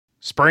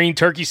Spring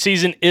turkey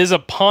season is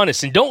upon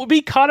us, and don't be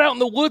caught out in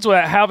the woods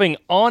without having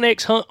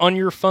onX Hunt on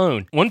your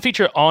phone. One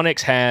feature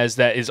onX has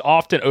that is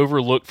often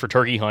overlooked for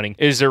turkey hunting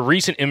is their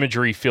recent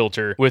imagery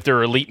filter with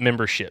their elite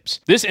memberships.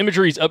 This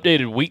imagery is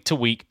updated week to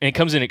week, and it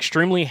comes in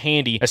extremely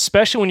handy,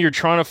 especially when you're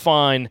trying to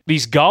find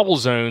these gobble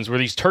zones where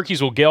these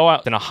turkeys will go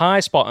out in a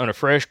high spot on a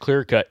fresh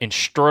clear cut and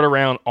strut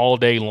around all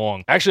day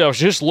long. Actually, I was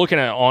just looking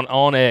at on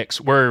onX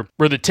where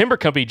the timber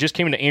company just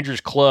came into Andrew's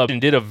club and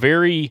did a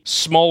very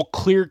small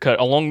clear cut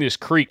along this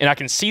creek, and I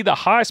can see the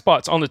high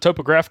spots on the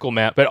topographical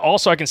map, but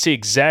also I can see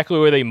exactly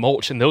where they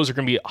mulch, and those are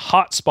going to be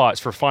hot spots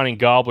for finding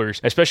gobblers,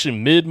 especially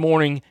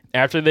mid-morning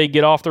after they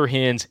get off their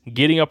hens,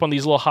 getting up on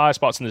these little high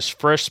spots in this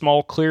fresh,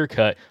 small clear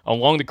cut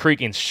along the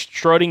creek and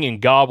strutting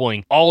and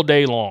gobbling all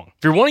day long.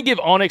 If you want to give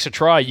onX a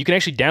try, you can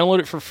actually download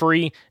it for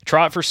free,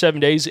 try it for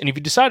 7 days, and if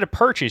you decide to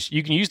purchase,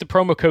 you can use the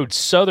promo code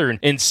SOUTHERN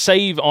and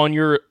save on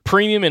your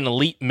premium and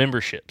elite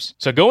memberships.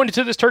 So go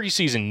into this turkey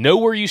season, know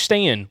where you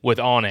stand with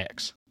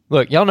onX.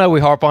 Look, y'all know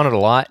we harp on it a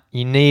lot.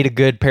 You need a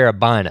good pair of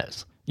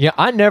binos. Yeah,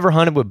 I never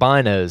hunted with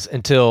binos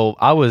until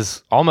I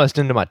was almost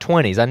into my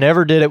 20s. I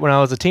never did it when I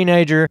was a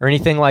teenager or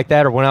anything like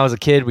that, or when I was a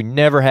kid. We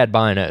never had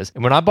binos.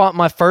 And when I bought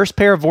my first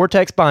pair of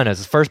Vortex binos,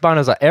 the first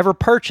binos I ever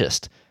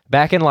purchased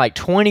back in like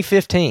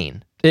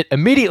 2015, it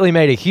immediately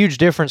made a huge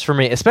difference for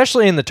me,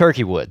 especially in the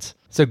turkey woods.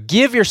 So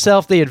give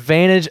yourself the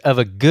advantage of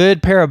a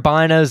good pair of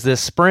binos this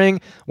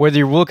spring, whether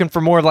you're looking for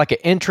more of like an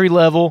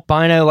entry-level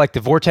bino like the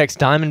Vortex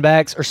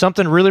Diamondbacks or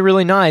something really,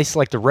 really nice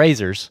like the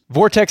Razors.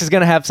 Vortex is going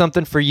to have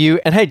something for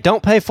you, and hey,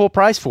 don't pay full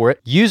price for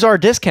it. Use our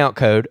discount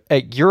code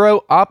at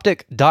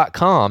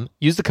eurooptic.com.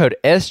 Use the code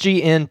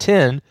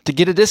SGN10 to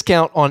get a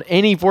discount on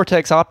any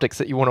Vortex optics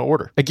that you want to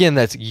order. Again,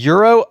 that's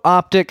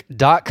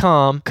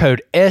eurooptic.com,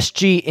 code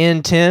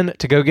SGN10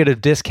 to go get a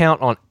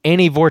discount on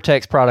any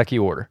Vortex product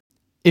you order.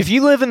 If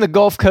you live in the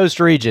Gulf Coast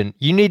region,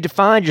 you need to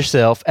find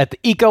yourself at the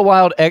Eco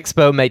Wild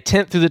Expo May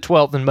 10th through the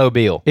 12th in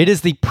Mobile. It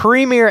is the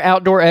premier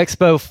outdoor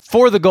expo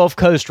for the Gulf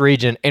Coast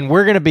region, and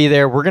we're going to be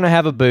there. We're going to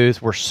have a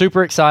booth. We're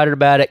super excited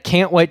about it.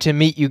 Can't wait to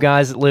meet you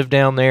guys that live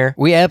down there.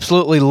 We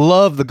absolutely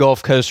love the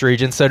Gulf Coast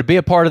region, so to be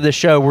a part of this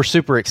show, we're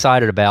super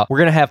excited about. We're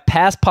going to have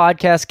past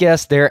podcast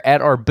guests there at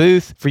our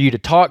booth for you to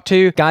talk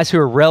to, guys who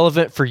are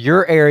relevant for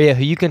your area,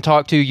 who you can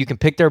talk to. You can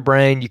pick their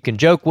brain. You can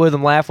joke with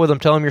them, laugh with them,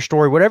 tell them your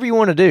story, whatever you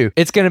want to do.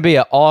 It's going to be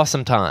an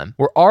awesome time.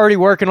 We're already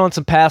working on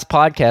some past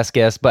podcast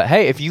guests, but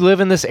hey, if you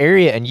live in this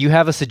area and you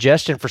have a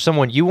suggestion for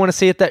someone you want to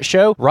see at that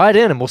show, write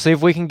in and we'll see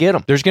if we can get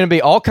them. There's going to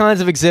be all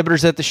kinds of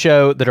exhibitors at the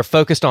show that are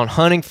focused on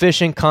hunting,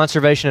 fishing,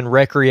 conservation, and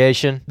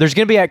recreation. There's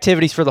going to be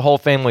activities for the whole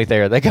family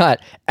there. They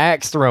got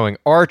axe throwing,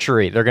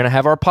 archery. They're going to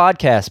have our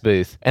podcast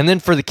booth. And then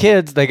for the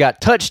kids, they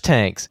got touch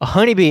tanks, a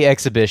honeybee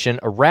exhibition,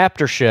 a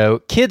raptor show,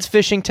 kids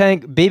fishing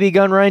tank, BB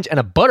gun range, and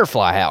a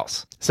butterfly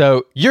house.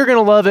 So you're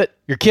going to love it.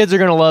 Your kids are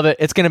going to love it.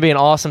 It's going to be an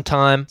awesome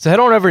time. So head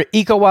on over to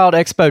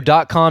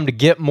ecowildexpo.com to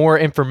get more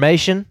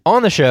information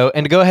on the show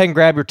and to go ahead and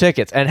grab your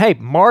tickets. And hey,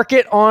 mark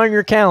it on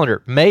your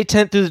calendar. May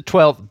 10th through the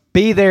 12th.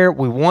 Be there.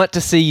 We want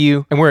to see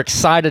you, and we're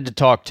excited to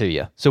talk to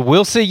you. So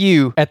we'll see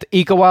you at the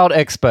Eco Wild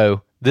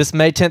Expo this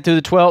May 10th through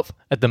the 12th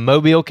at the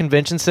Mobile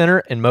Convention Center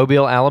in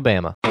Mobile,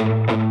 Alabama.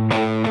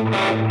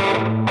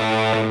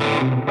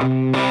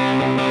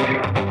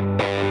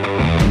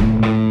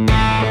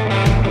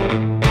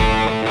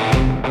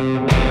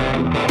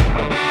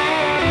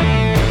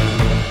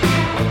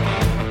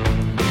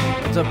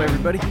 What's up,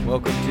 everybody?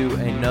 Welcome to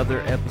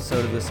another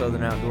episode of the Southern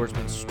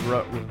Outdoorsman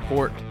Strut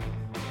Report,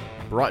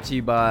 brought to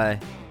you by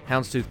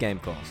Houndstooth Game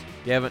Calls.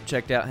 If you haven't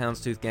checked out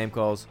Houndstooth Game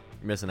Calls,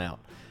 you're missing out.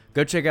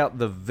 Go check out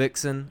the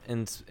Vixen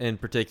in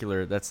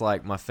particular. That's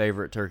like my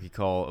favorite turkey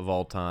call of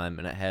all time,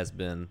 and it has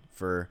been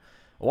for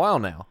a while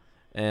now.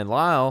 And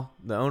Lyle,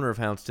 the owner of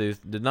Houndstooth,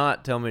 did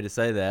not tell me to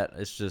say that.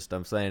 It's just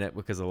I'm saying it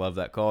because I love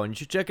that call, and you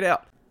should check it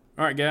out.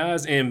 All right,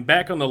 guys, and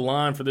back on the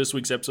line for this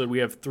week's episode, we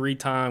have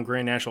three-time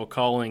Grand National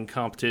Calling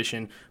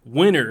Competition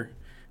winner,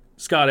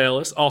 Scott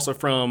Ellis, also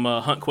from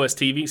HuntQuest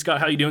TV.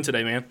 Scott, how you doing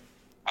today, man?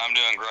 I'm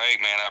doing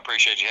great, man. I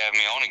appreciate you having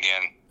me on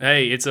again.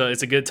 Hey, it's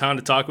a good time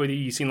to talk with you.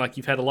 You seem like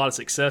you've had a lot of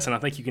success, and I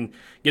think you can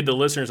give the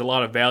listeners a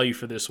lot of value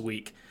for this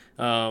week.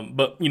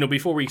 But,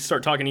 before we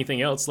start talking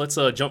anything else, let's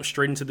jump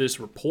straight into this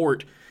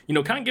report.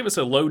 Kind of give us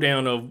a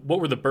lowdown of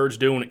what were the birds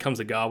doing when it comes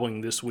to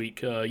gobbling this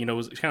week.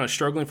 Was it kind of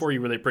struggling for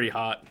you? Were they pretty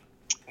hot?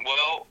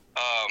 Well,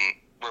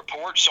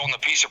 reports on the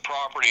piece of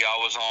property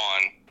I was on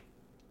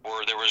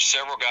were there were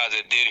several guys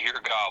that did hear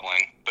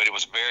gobbling, but it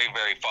was very,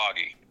 very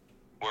foggy.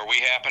 Where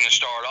we happened to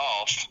start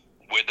off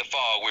with the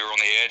fog, we were on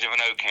the edge of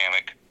an oak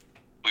hammock.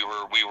 We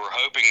were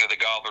hoping that the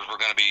gobblers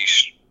were going to be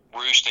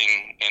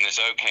roosting in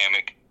this oak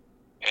hammock,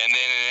 and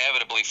then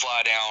inevitably fly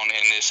down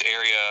in this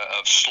area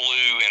of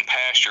slough and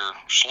pasture.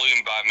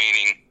 Slough by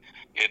meaning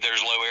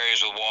there's low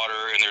areas with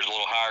water and there's a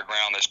little higher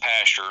ground that's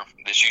pasture.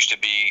 This used to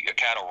be a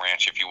cattle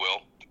ranch, if you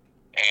will.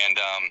 And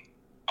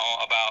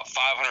about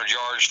 500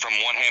 yards from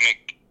one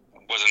hammock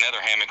was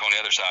another hammock on the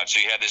other side. So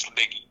you had this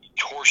big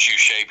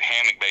horseshoe-shaped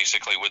hammock,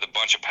 basically, with a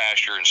bunch of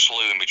pasture and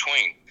slough in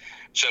between.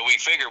 So we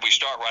figured we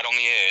start right on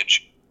the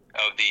edge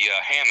of the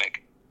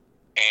hammock,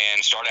 and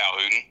start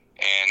out hooting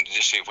and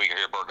just see if we could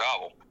hear a bird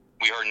gobble.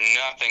 We heard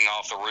nothing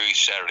off the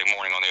roost Saturday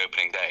morning on the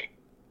opening day.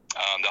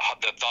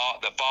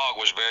 The fog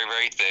was very,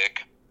 very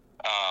thick,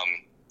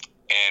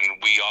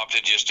 and we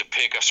opted just to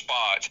pick a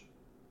spot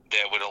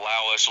that would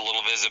allow us a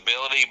little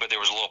visibility, but there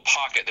was a little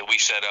pocket that we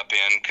set up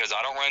in because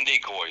I don't run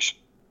decoys.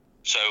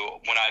 So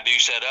when I do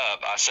set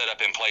up, I set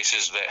up in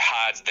places that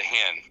hides the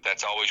hen.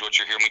 That's always what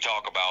you're hearing me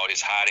talk about,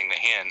 is hiding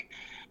the hen.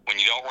 When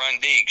you don't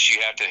run deeks,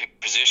 you have to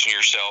position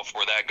yourself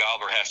where that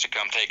gobbler has to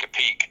come take a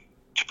peek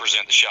to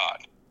present the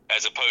shot,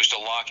 as opposed to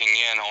locking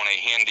in on a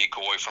hen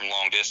decoy from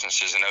long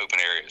distances in open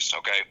areas,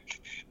 okay?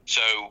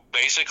 So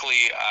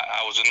basically,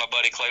 I was with my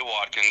buddy Clay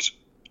Watkins,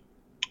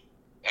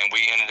 and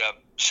we ended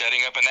up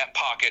setting up in that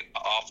pocket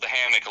off the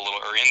hammock a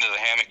little, or into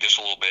the hammock just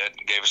a little bit,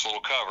 gave us a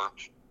little cover.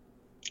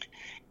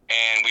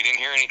 And we didn't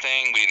hear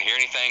anything.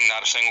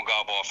 Not a single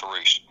gobble off the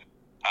roost.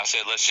 I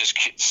said, let's just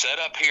set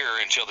up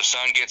here until the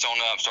sun gets on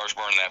up, starts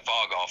burning that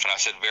fog off. And I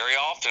said, very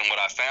often what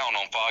I found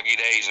on foggy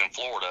days in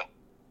Florida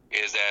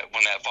is that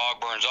when that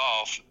fog burns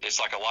off, it's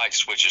like a light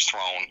switch is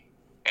thrown,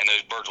 and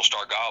those birds will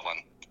start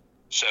gobbling.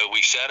 So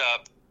we set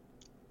up.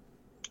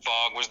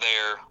 Fog was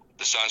there.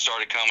 The sun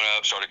started coming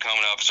up, started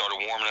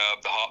warming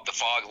up. The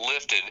fog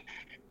lifted,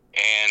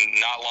 and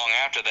not long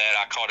after that,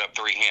 I caught up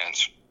 3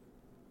 hens.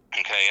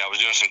 Okay, I was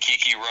doing some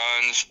kiki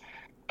runs.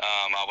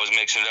 I was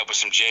mixing it up with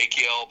some Jake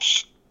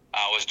yelps.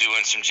 I was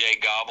doing some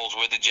Jake gobbles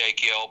with the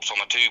Jake yelps on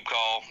my tube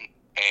call,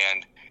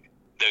 and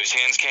those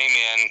hens came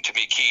in to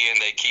be keying.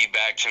 They keyed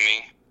back to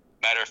me.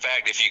 Matter of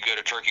fact, if you go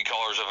to Turkey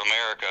Callers of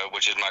America,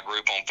 which is my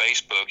group on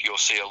Facebook,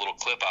 you'll see a little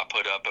clip I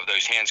put up of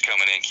those hens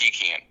coming in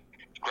keying.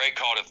 Great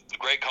call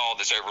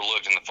that's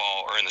overlooked in the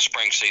fall, or in the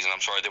spring season,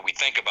 I'm sorry, that we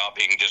think about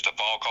being just a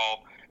fall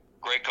call.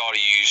 Great call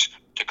to use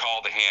to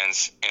call the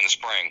hens in the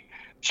spring.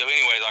 So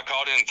anyways, I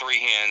called in 3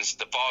 hens.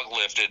 The fog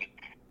lifted.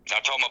 I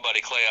told my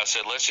buddy Clay, I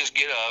said, let's just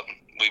get up.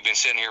 We've been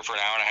sitting here for an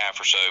hour and a half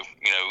or so.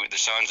 You know, the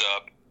sun's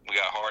up. We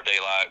got hard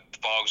daylight. The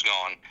fog's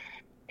gone.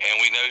 And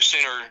we no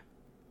sooner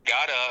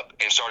got up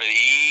and started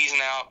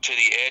easing out to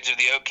the edge of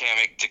the oak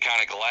hammock to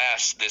kind of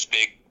glass this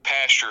big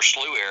pasture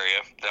slough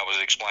area that I was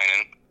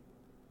explaining.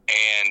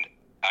 And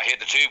I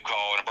hit the tube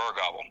call and a bird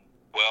gobble.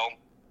 Well,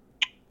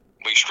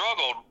 we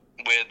struggled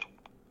with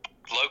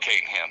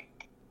locating him.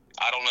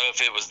 I don't know if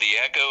it was the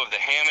echo of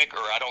the hammock,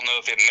 or I don't know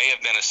if it may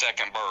have been a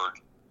second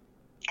bird.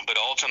 But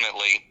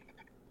ultimately,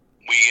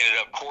 we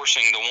ended up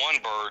coursing the one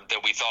bird that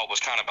we thought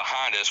was kind of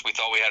behind us. We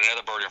thought we had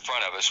another bird in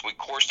front of us. We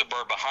coursed the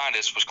bird behind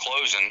us, was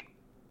closing.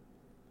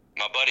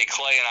 My buddy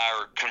Clay and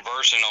I are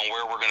conversing on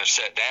where we're going to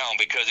set down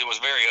because it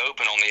was very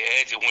open on the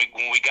edge.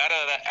 When we got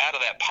out of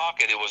that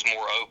pocket, it was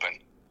more open.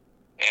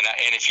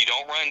 And if you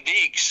don't run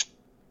deeks,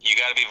 you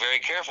got to be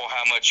very careful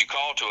how much you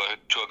call to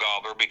a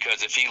gobbler,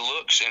 because if he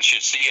looks and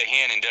should see a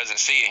hen and doesn't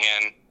see a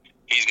hen,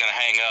 he's going to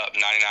hang up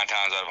 99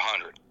 times out of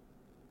 100.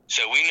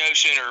 So we no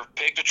sooner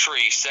picked a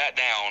tree, sat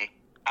down.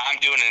 I'm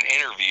doing an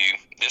interview.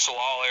 This will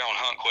all air on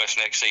Hunt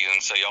Quest next season,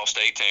 so y'all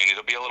stay tuned.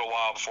 It'll be a little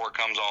while before it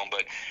comes on,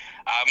 but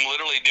I'm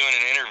literally doing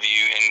an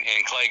interview,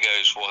 and Clay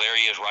goes, well, there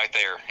he is right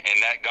there.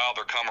 And that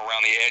gobbler come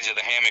around the edge of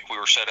the hammock we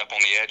were set up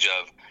on the edge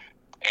of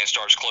and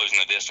starts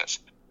closing the distance.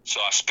 So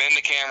I spin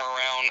the camera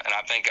around, and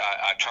I think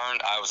I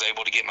turned. I was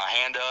able to get my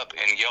hand up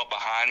and yelp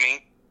behind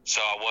me, so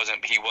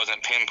he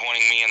wasn't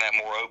pinpointing me in that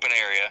more open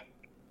area.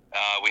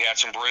 We had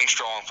some broom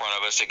straw in front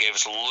of us that gave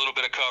us a little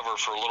bit of cover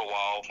for a little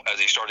while.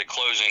 As he started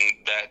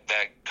closing,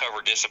 that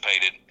cover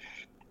dissipated,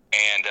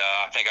 and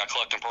I think I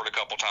clucked and purred a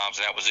couple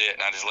times, and that was it.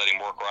 And I just let him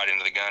work right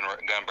into the gun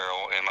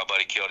barrel, and my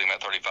buddy killed him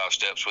at 35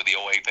 steps with the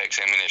old Apex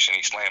ammunition.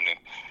 He slammed him.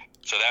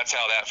 So that's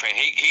how that friend.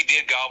 He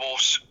did gobble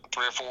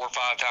 3 or 4 or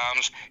 5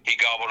 times. He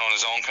gobbled on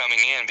his own coming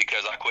in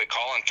because I quit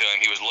calling to him.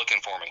 He was looking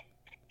for me.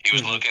 He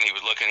was looking.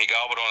 He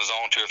gobbled on his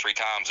own 2 or 3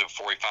 times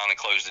before he finally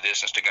closed the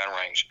distance to gun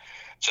range.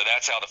 So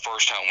that's how the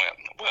first hunt went.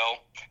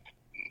 Well,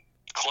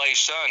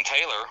 Clay's son,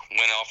 Taylor,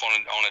 went off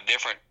on a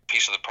different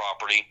piece of the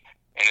property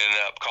and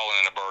ended up calling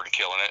in a bird and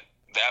killing it.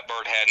 That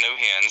bird had no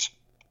hens,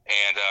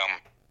 and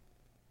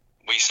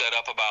we set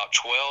up about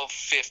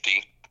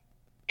 1250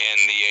 in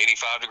the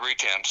 85-degree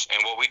temps,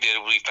 and what we did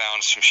was we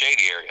found some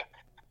shady area,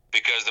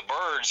 because the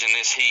birds in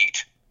this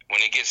heat,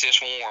 when it gets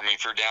this warm,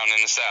 if you're down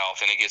in the south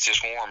and it gets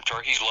this warm,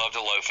 turkeys love to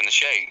loaf in the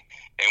shade.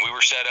 And we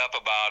were set up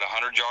about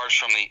 100 yards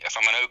from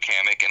an oak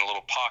hammock in a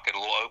little pocket, a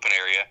little open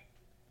area,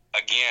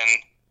 again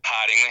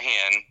hiding the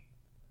hen.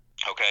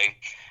 Okay,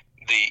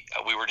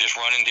 we were just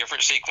running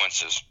different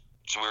sequences.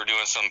 So we were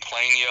doing some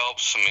plain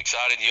yelps, some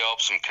excited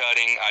yelps, some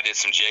cutting. I did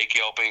some Jake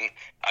yelping.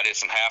 I did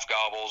some half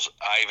gobbles.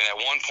 I even at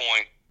one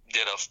point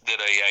did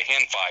a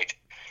hen fight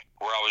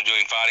where I was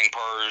doing fighting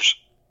purrs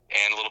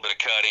and a little bit of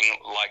cutting,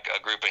 like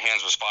a group of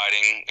hens was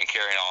fighting and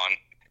carrying on.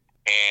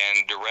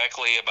 And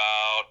directly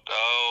about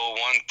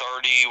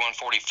 1:30,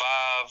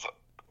 1:45,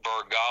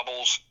 bird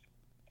gobbles,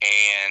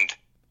 and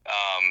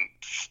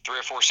 3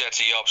 or 4 sets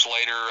of yelps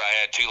later, I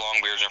had 2 long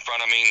bears in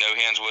front of me, no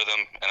hens with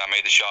them, and I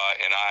made the shot,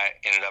 and I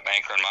ended up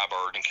anchoring my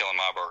bird and killing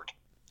my bird.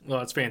 Well,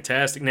 that's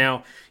fantastic.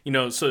 Now,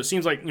 so it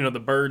seems like, the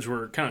birds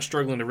were kind of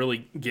struggling to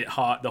really get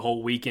hot the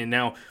whole weekend.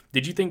 Now,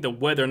 did you think the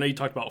weather, I know you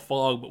talked about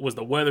fog, but was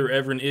the weather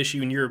ever an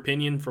issue in your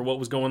opinion for what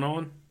was going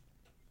on?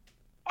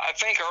 I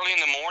think early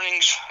in the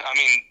mornings,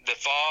 the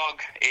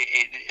fog,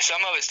 some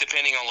of it's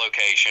depending on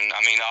location.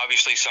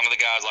 Obviously some of the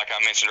guys, like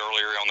I mentioned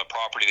earlier, on the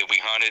property that we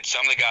hunted,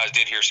 some of the guys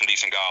did hear some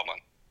decent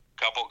gobbling.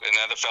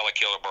 Another fella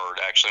killed a bird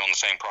actually on the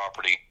same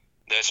property.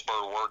 This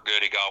bird worked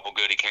good. He gobbled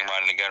good. He came right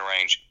into gun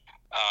range.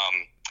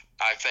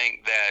 I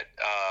think that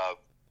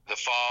the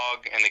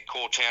fog and the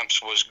cool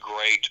temps was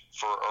great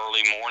for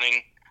early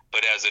morning,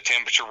 but as the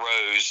temperature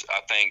rose,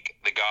 I think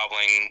the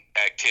gobbling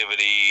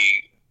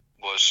activity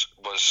was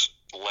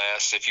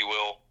less, if you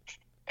will,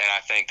 and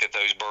I think that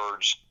those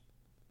birds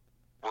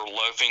were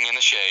loafing in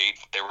the shade.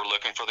 They were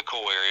looking for the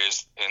cool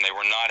areas, and they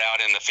were not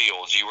out in the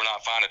fields. You will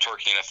not find a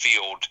turkey in a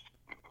field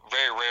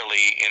very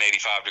rarely in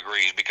 85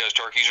 degrees because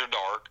turkeys are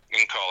dark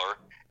in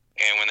color,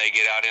 and when they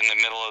get out in the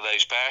middle of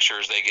those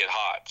pastures, they get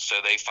hot.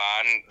 So they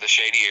find the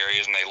shady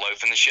areas and they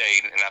loaf in the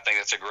shade, and I think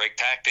that's a great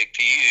tactic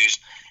to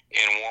use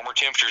in warmer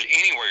temperatures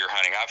anywhere you're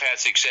hunting. I've had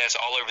success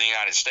all over the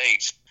United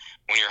States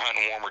when you're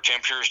hunting warmer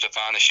temperatures to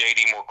find the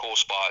shady, more cool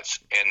spots,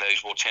 and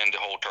those will tend to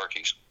hold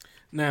turkeys.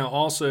 Now,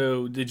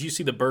 also, did you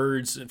see the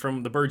birds,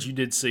 from the birds you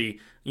did see,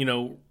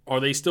 are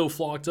they still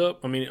flocked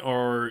up?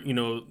 Are,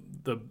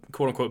 the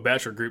quote-unquote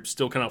bachelor group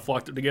still kind of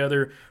flocked up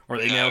together? Or are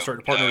they now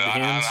starting to partner with the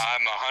hens?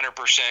 I'm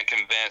 100%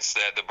 convinced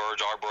that the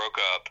birds are broke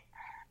up.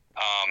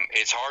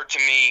 It's hard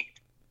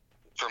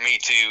for me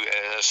to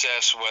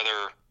assess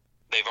whether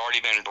they've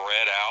already been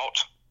bred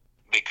out,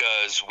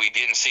 because we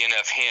didn't see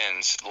enough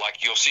hens.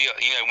 Like you'll see,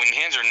 when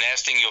hens are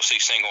nesting, you'll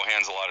see single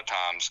hens a lot of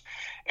times,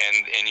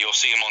 and you'll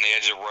see them on the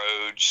edge of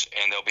roads,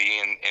 and they'll be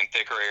in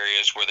thicker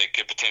areas where they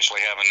could potentially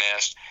have a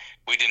nest.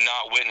 We did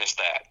not witness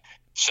that.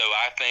 So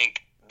I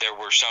think there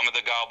were some of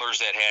the gobblers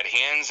that had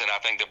hens, and I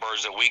think the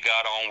birds that we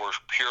got on were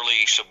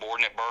purely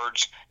subordinate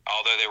birds.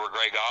 Although they were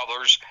great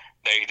gobblers,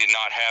 they did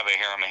not have a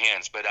harem of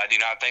hens. But I do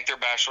not think they're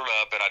bachelored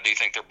up, and I do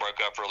think they're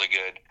broke up really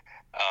good.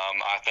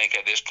 I think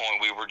at this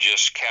point we were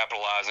just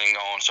capitalizing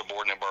on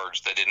subordinate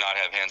birds that did not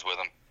have hens with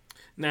them.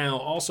 Now,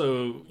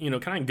 also,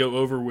 kind of go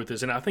over with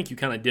this, and I think you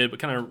kind of did, but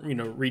kind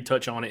of,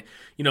 retouch on it.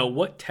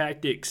 What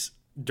tactics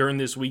during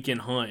this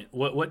weekend hunt,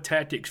 what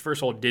tactics, first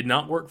of all, did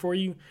not work for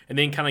you, and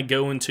then kind of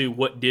go into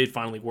what did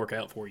finally work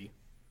out for you?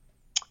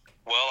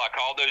 Well, I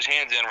called those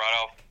hens in right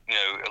off,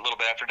 a little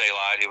bit after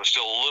daylight. It was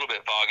still a little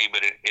bit foggy,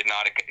 but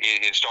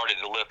it started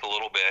to lift a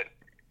little bit.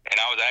 And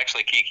I was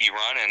actually kiki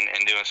running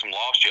and doing some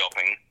lost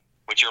yelping,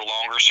 which are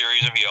longer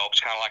series of yelps,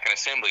 kind of like an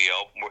assembly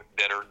yelp,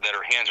 that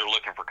are hens are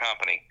looking for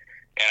company.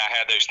 And I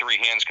had those three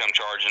hens come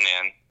charging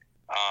in.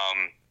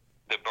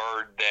 The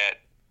bird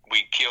that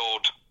we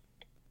killed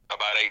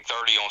about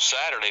 8:30 on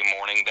Saturday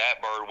morning, that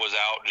bird was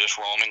out just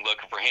roaming,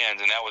 looking for hens,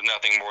 and that was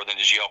nothing more than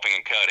just yelping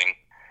and cutting.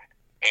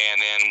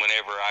 And then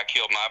whenever I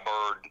killed my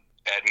bird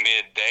at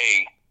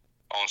midday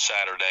on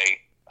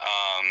Saturday,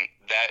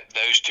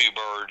 those two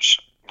birds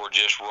were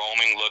just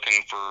roaming,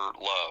 looking for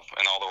love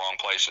in all the wrong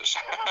places.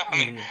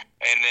 And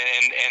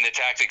the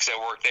tactics that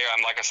worked there,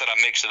 like I said, I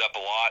mixed it up a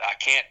lot. I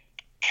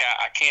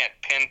can't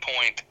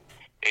pinpoint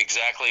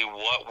exactly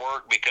what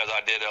worked because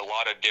I did a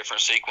lot of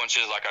different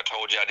sequences. Like I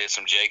told you, I did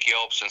some Jake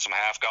yelps and some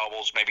half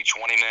gobbles, maybe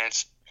 20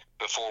 minutes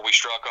before we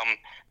struck them.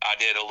 I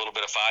did a little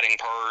bit of fighting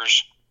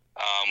purrs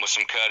with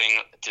some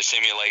cutting to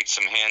simulate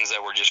some hens that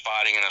were just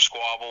fighting in a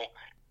squabble.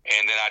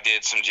 And then I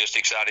did some just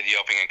excited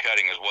yelping and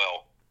cutting as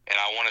well. And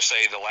I want to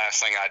say the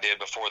last thing I did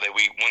before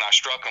when I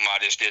struck them, I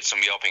just did some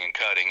yelping and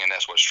cutting, and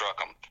that's what struck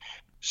them.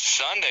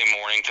 Sunday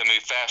morning, to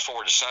move fast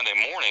forward to Sunday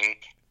morning,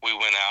 we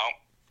went out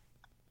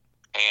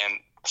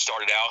and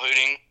started owl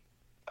hooting.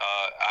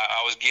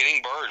 I was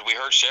getting birds. We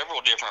heard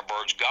several different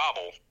birds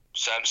gobble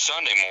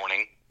Sunday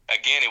morning.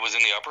 Again, it was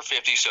in the upper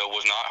 50s, so it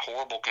was not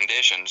horrible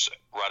conditions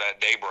right at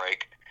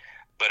daybreak.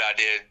 But I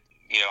did,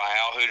 I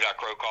owl hooted, I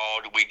crow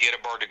called. We'd get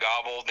a bird to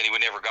gobble, then he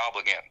would never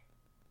gobble again.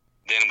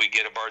 Then we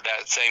get a bird,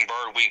 that same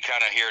bird, we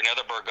kind of hear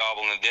another bird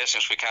gobble in the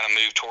distance. We kind of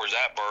move towards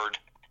that bird.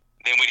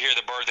 Then we'd hear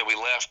the bird that we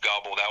left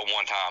gobble that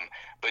one time.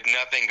 But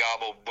nothing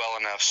gobbled well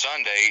enough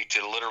Sunday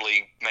to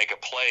literally make a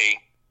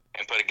play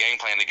and put a game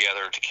plan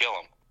together to kill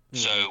him. Mm-hmm.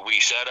 So we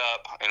set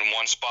up in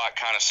one spot,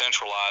 kind of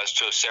centralized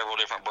to several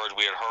different birds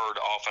we had heard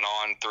off and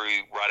on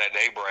through right at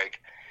daybreak.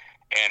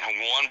 And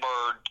one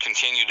bird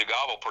continued to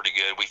gobble pretty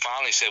good. We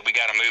finally said, we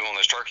got to move on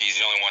this turkey.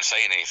 He's the only one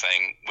saying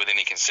anything with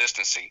any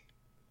consistency.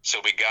 So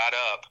we got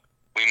up.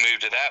 We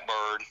moved to that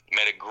bird,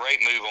 made a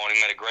great move on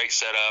him, made a great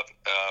setup.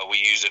 We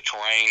used the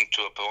terrain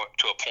to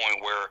a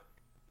point where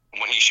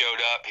when he showed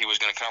up, he was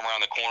going to come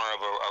around the corner of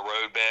a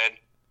roadbed,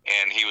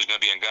 and he was going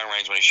to be in gun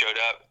range when he showed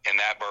up, and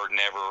that bird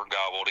never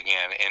gobbled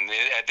again. And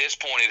at this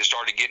point, it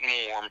started getting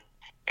warm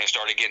and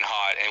started getting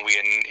hot, and we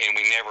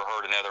never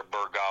heard another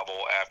bird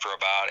gobble after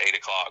about 8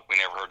 o'clock. We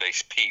never heard a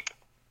peep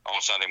on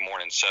Sunday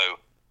morning. So,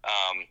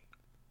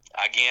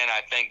 again, I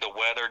think the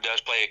weather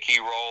does play a key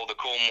role. The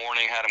cool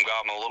morning had them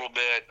gobbling a little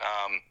bit.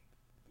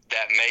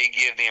 that may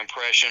give the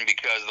impression,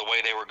 because of the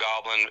way they were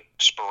gobbling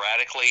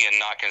sporadically and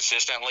not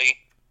consistently,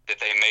 that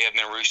they may have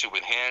been roosted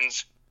with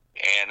hens.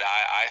 And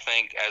I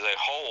think as a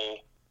whole,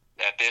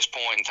 at this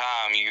point in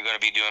time, you're going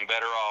to be doing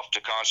better off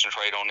to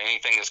concentrate on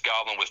anything that's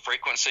gobbling with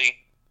frequency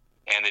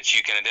and that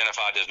you can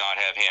identify does not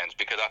have hens.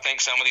 Because I think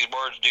some of these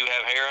birds do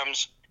have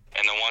harems,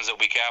 and the ones that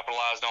we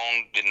capitalized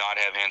on did not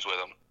have hens with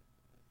them.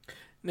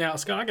 Now,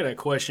 Scott, I got a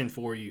question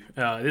for you.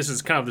 This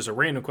is kind of just a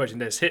random question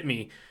that's hit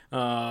me, so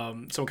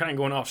I'm kind of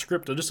going off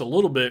script just a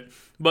little bit.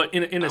 But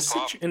in a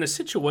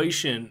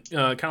situation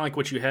kind of like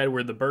what you had,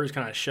 where the birds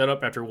kind of shut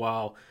up after a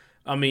while,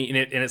 I mean,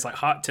 and it's like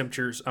hot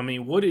temperatures. I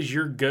mean, what is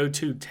your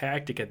go-to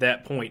tactic at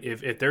that point?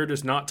 If they're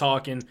just not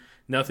talking,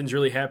 nothing's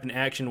really happening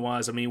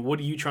action-wise. I mean, what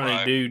are you trying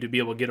to do to be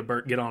able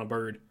to get on a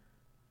bird?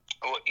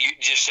 Well, you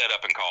just set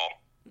up and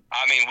call.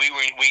 I mean, we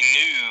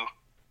knew.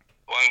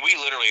 Well, we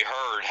literally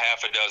heard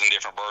half a dozen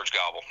different birds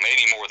gobble,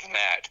 maybe more than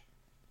that.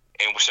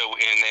 And so,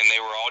 and they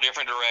were all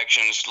different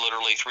directions,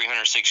 literally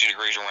 360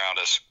 degrees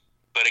around us.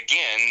 But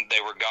again,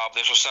 they were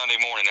gobbling. This was Sunday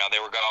morning. Now, they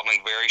were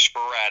gobbling very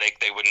sporadic.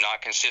 They would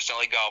not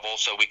consistently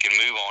gobble, so we can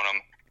move on them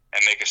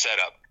and make a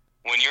setup.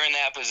 When you're in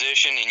that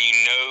position and you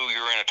know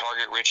you're in a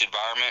target-rich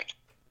environment,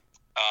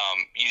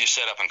 you just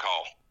set up and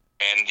call.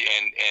 And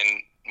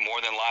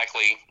more than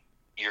likely,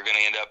 you're going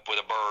to end up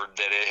with a bird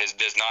that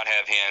does not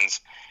have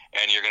hens,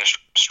 and you're going to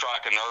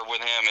strike a nerve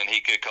with him, and he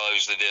could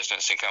close the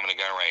distance and come in the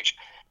gun range.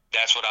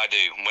 That's what I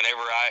do.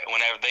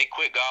 Whenever they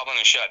quit gobbling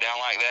and shut down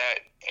like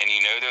that, and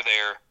you know they're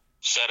there,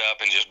 set up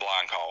and just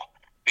blind call.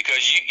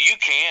 Because you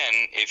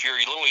can, if you're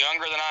a little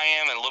younger than I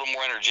am and a little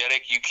more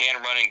energetic, you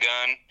can run and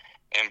gun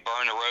and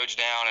burn the roads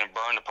down and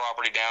burn the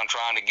property down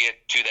trying to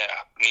get to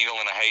that needle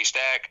in a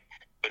haystack.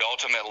 But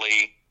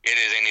ultimately, it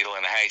is a needle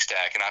in a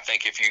haystack. And I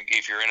think if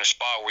you're in a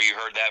spot where you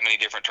heard that many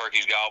different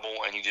turkeys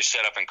gobble and you just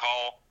set up and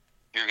call,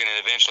 you're going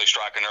to eventually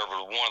strike a nerve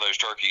with one of those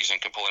turkeys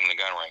and can pull him in the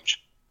gun range.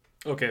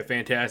 Okay,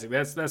 fantastic.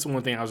 That's the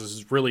one thing I was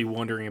just really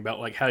wondering about,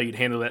 like how you'd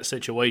handle that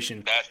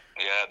situation.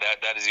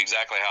 That is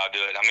exactly how I do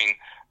it. I mean,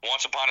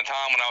 once upon a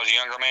time when I was a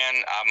younger man,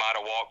 I might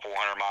have walked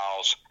 400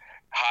 miles,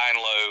 high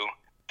and low,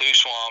 through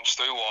swamps,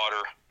 through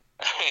water,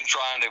 and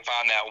trying to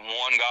find that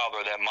one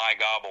gobbler that might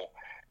gobble.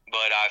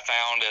 But I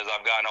found as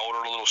I've gotten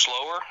older, a little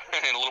slower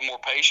and a little more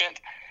patient,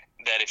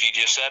 that if you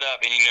just set up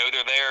and you know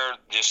they're there,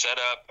 just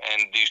set up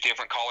and do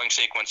different calling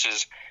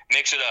sequences,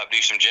 mix it up, do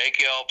some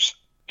Jake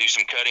yelps, do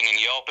some cutting and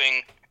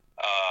yelping,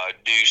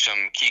 do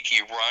some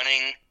kiki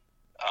running.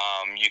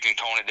 You can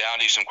tone it down,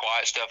 do some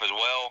quiet stuff as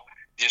well.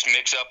 Just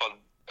mix up a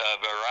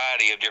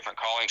variety of different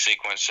calling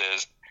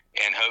sequences,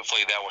 and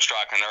hopefully that will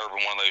strike a nerve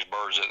in one of those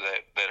birds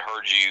that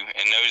heard you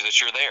and knows that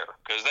you're there,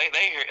 because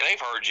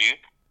they've heard you.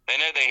 They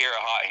know they hear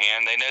a hot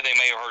hen. They know they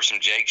may have heard some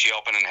jakes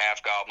yelping and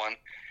half gobbling.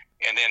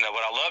 And then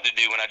what I love to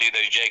do when I do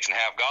those jakes and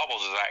half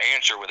gobbles is I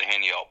answer with a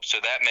hen yelp. So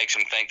that makes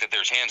them think that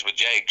there's hens with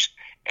jakes,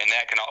 and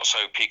that can also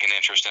pique an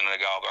interest in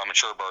a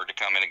mature bird to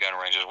come in a gun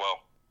range as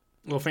well.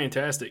 Well,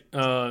 fantastic.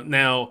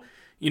 Now,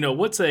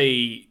 what's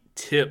a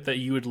tip that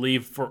you would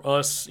leave for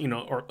us,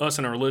 or us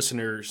and our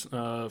listeners,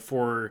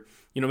 for,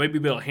 maybe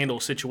be able to handle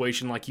a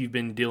situation like you've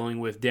been dealing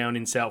with down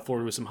in South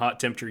Florida with some hot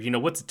temperatures?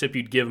 What's the tip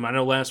you'd give them? I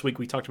know last week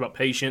we talked about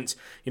patience.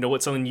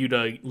 What's something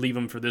you'd leave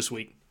them for this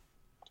week?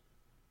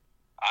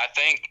 I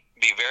think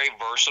be very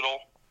versatile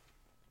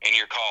in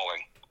your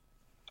calling.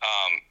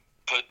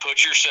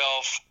 Put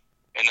yourself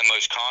in the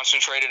most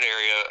concentrated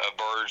area of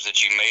birds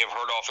that you may have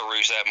heard off the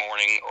roost that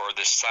morning, or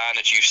the sign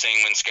that you've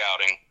seen when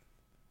scouting.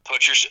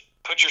 Put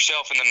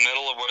yourself in the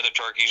middle of where the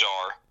turkeys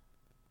are,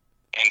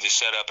 and just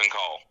set up and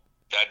call.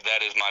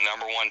 That is my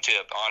number one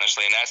tip,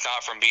 honestly, and that's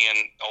not from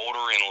being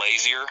older and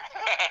lazier.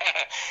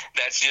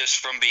 That's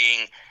just from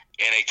being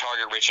in a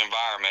target-rich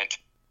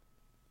environment.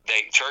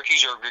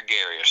 Turkeys are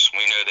gregarious.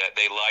 We know that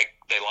they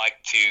like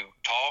to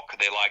talk.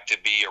 They like to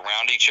be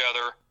around each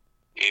other.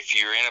 If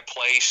you're in a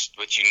place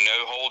that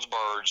holds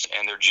birds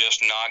and they're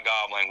just not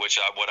gobbling, what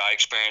I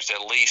experienced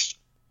at least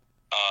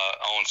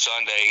on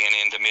Sunday and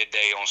into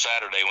midday on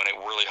Saturday when it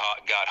really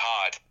got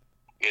hot,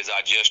 is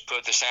I just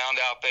put the sound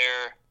out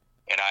there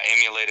and I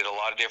emulated a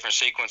lot of different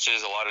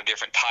sequences, a lot of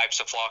different types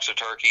of flocks of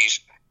turkeys.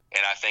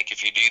 And I think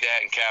if you do that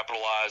and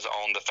capitalize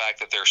on the fact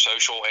that they're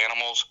social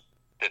animals,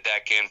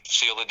 that can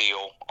seal the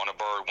deal on a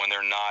bird when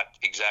they're not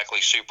exactly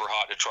super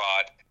hot to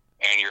trot,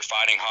 and you're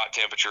fighting hot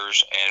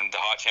temperatures, and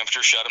the hot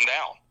temperatures shut them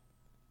down.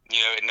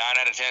 9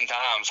 out of 10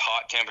 times,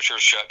 hot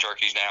temperatures shut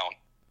turkeys down.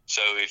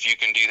 So if you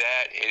can do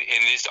that,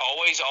 and it's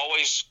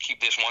always keep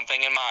this one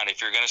thing in mind.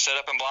 If you're going to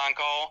set up and blind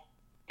call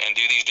and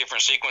do these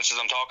different sequences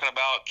I'm talking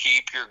about,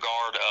 keep your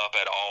guard up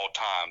at all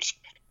times.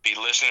 Be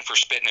listening for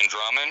spitting and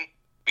drumming.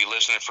 Be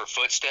listening for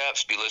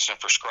footsteps. Be listening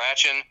for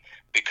scratching,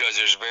 because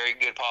there's a very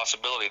good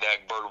possibility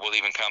that bird will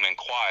even come in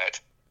quiet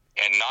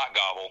and not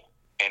gobble.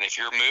 And if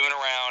you're moving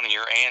around and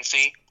you're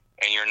antsy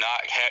and you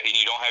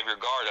don't have your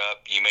guard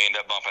up, you may end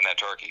up bumping that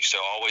turkey. So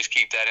always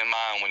keep that in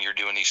mind when you're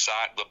doing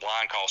the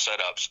blind call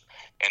setups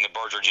and the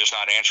birds are just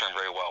not answering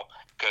very well,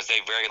 because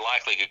they very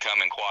likely could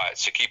come in quiet.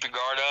 So keep your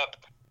guard up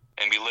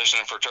and be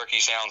listening for turkey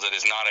sounds that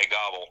is not a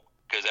gobble,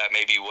 because that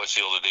may be what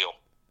seals the deal.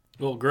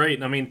 Well,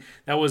 great. I mean,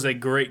 that was a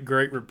great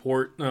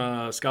report,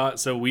 Scott.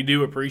 So we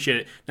do appreciate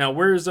it. Now,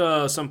 where's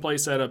some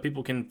place that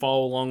people can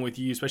follow along with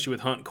you, especially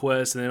with Hunt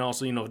Quest, and then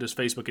also just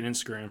Facebook and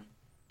Instagram?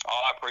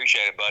 Oh, I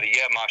appreciate it, buddy.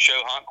 Yeah, my show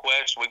Hunt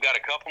Quest. We've got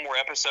a couple more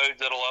episodes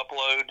that'll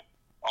upload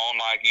on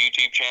my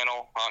YouTube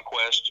channel, Hunt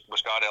Quest with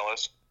Scott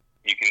Ellis.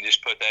 You can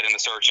just put that in the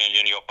search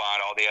engine. You'll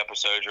find all the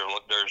episodes.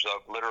 There's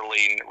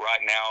literally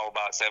right now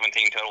about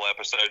 17 total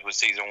episodes with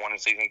season 1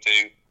 and season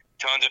 2.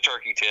 Tons of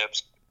turkey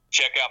tips.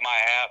 Check out my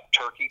app,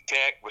 Turkey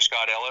Tech with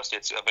Scott Ellis.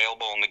 It's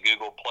available on the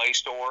Google Play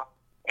Store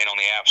and on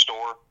the App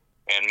Store.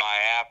 And my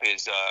app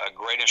is a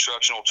great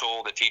instructional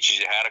tool that teaches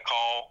you how to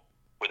call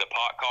with a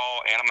pot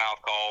call and a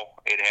mouth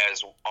call. It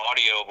has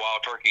audio of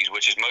wild turkeys,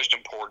 which is most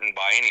important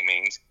by any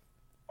means.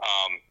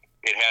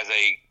 It has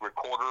a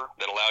recorder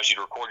that allows you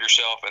to record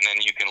yourself, and then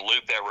you can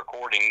loop that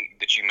recording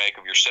that you make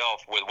of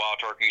yourself with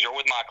wild turkeys or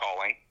with my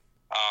calling.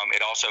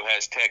 It also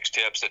has text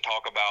tips that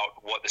talk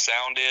about what the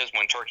sound is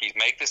when turkeys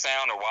make the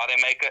sound or why they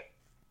make it,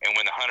 and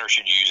when the hunter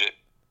should use it.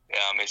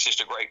 It's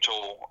just a great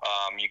tool.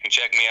 You can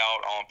check me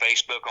out on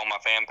Facebook on my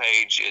fan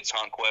page. It's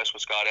Hunt Quest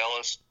with Scott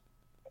Ellis.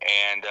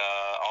 And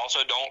also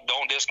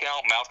don't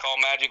discount Mouth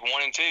Call Magic 1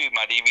 and 2.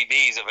 My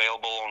DVDs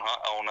available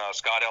on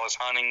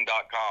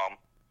ScottEllisHunting.com.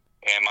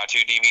 And my 2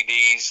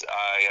 DVDs,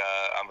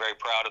 I'm very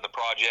proud of the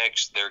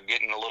projects. They're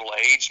getting a little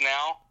aged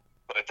now,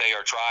 but they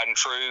are tried and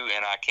true,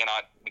 and I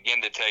cannot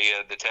begin to tell you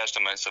the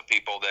testaments of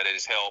people that it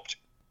has helped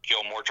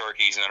kill more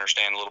turkeys and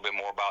understand a little bit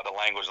more about the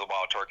language of the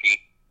wild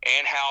turkey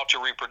and how to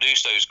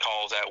reproduce those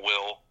calls at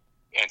will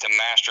and to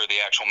master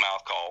the actual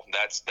mouth call.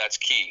 That's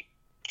key.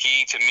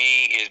 Key to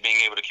me is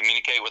being able to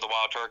communicate with the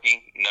wild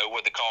turkey, know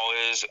what the call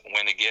is,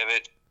 when to give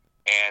it,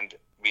 and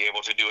be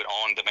able to do it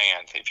on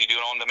demand. If you do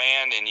it on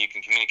demand and you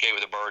can communicate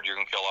with a bird, you're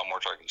going to kill a lot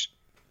more turkeys.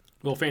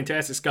 Well,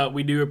 fantastic, Scott.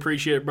 We do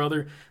appreciate it,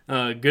 brother.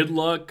 Good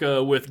luck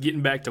with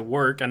getting back to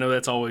work. I know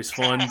that's always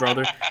fun,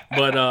 brother.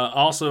 But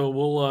also,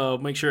 we'll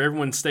make sure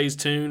everyone stays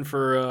tuned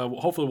for.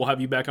 Hopefully, we'll have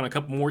you back on a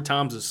couple more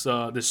times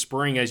this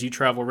spring as you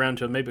travel around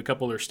to maybe a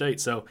couple other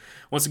states. So,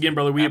 once again,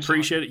 brother, we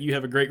appreciate it. You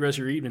have a great rest of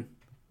your evening.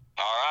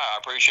 All right, I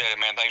appreciate it,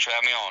 man. Thanks for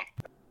having me on.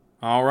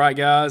 All right,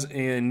 guys,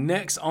 and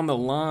next on the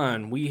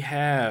line we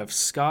have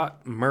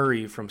Scott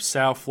Murray from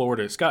South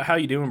Florida. Scott, how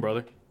you doing,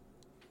 brother?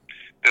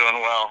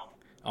 Doing well.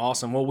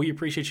 Awesome. Well, we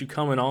appreciate you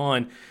coming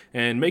on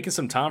and making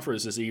some time for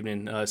us this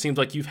evening. It seems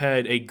like you've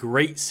had a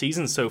great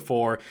season so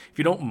far. If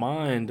you don't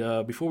mind,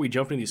 before we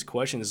jump into these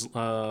questions,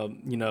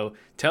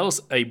 tell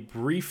us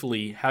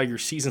briefly how your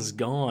season's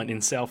gone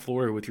in South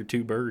Florida with your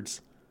 2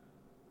 birds.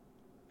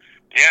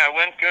 Yeah, it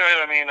went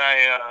good. I mean,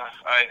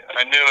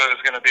 I knew it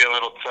was going to be a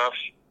little tough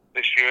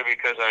this year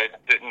because I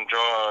didn't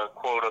draw a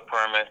quota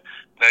permit.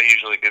 That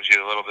usually gives you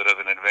a little bit of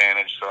an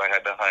advantage, so I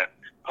had to hunt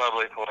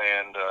public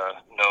land,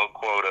 no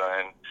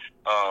quota. And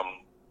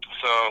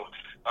so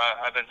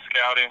I've been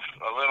scouting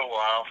a little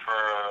while for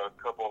a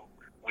couple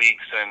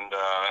weeks, and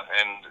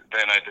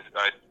then I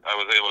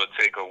was able to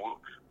take a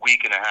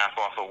week and a half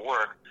off of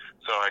work,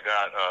 so I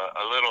got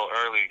a little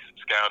early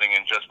scouting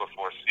in just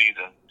before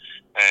season.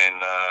 And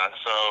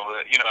so,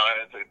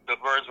 the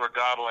birds were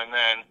gobbling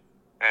then,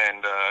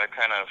 and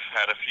kind of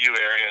had a few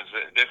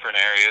different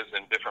areas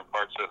in different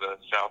parts of the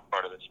south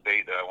part of the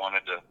state that I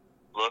wanted to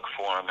look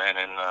for them in.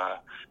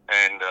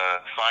 And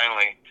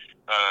finally,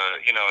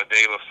 a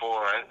day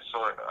before,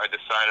 I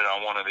decided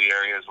on one of the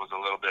areas was a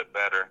little bit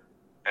better,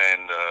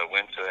 and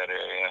went to that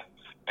area.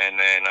 And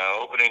then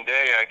opening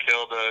day, I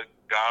killed a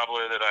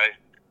gobbler that I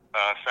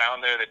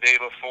found there the day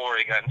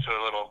before. He got into a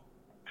little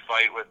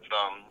fight with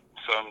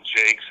some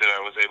jakes that I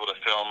was able to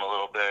film a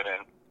little bit,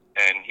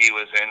 and he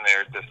was in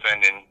there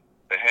defending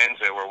the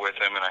hens that were with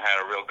him, and I had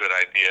a real good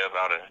idea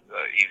about a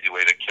easy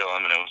way to kill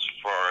him, and it was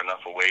far enough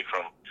away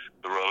from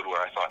the road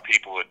where I thought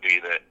people would be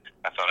that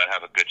I thought I'd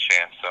have a good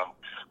chance. So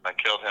I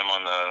killed him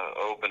on the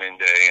opening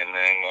day, and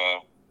then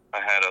I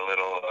had a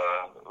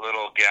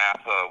little gap,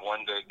 1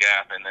 day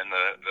gap, and then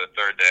the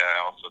third day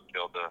I also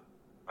killed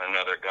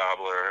another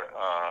gobbler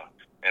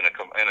in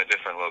a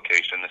different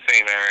location, the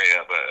same area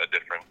but a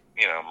different,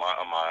 a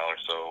mile or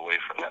so away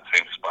from that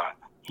same spot.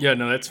 Yeah,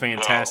 no, that's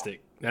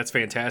fantastic. That's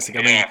fantastic.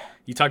 I mean,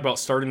 you talk about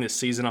starting this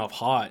season off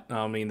hot.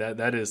 I mean,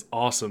 that is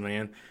awesome,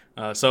 man.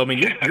 So I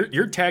mean,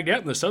 you're tagged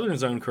out in the southern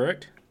zone,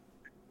 correct?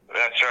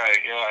 That's right.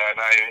 Yeah, and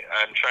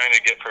I'm trying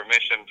to get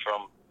permission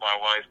from my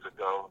wife to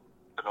go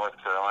to North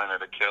Carolina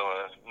to kill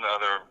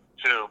another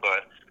 2,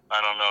 but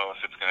I don't know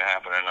if it's going to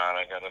happen or not.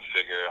 I got to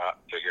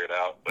figure it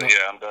out. But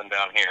yeah, I'm done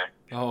down here.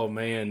 Oh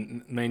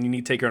man, you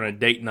need to take her on a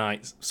date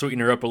night, sweeten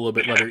her up a little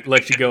bit,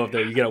 let you go up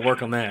there. You got to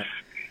work on that.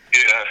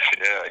 Yeah,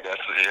 I guess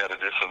you got to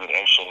do some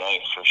extra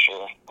nights for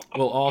sure.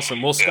 Well,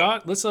 awesome. Well,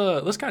 Scott, let's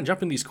kind of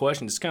jump in these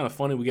questions. It's kind of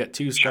funny we got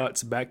 2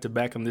 Scotts back to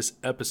back on this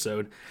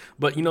episode,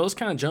 but let's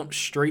kind of jump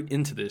straight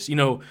into this.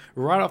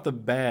 Right off the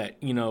bat,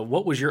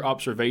 what was your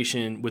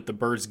observation with the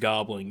birds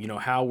gobbling?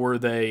 How were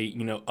they?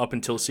 Up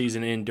until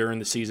season end, during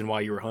the season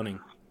while you were hunting.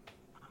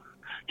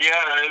 Yeah,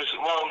 I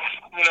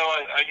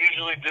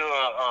usually do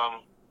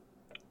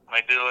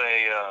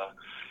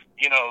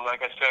like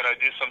I said, I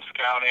do some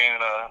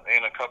scouting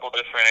in a couple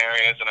different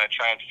areas, and I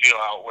try and feel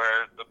out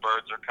where the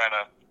birds are kind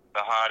of the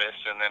hottest,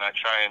 and then I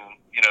try and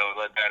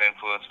let that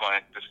influence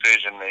my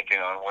decision making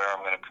on where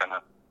I'm going to kind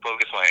of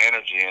focus my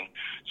energy in.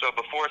 So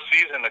before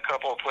season, a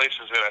couple of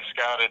places that I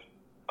scouted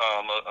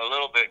a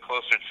little bit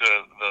closer to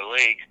the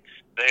lake,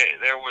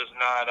 there was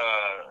not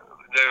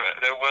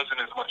there wasn't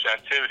as much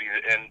activity,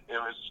 and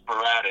it was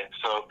sporadic.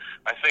 So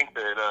I think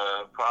that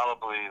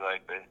probably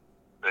like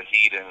the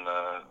heat and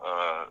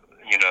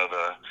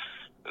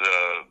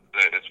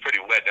it's pretty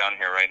wet down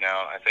here right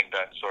now. I think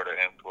that sort of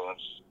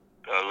influenced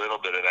a little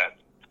bit of that.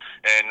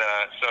 And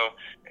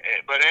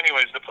but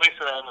anyways, the place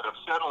that I ended up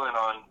settling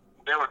on,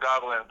 they were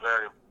gobbling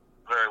very,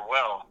 very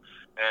well.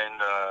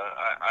 And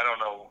I don't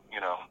know,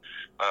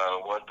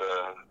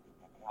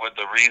 what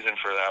the reason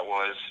for that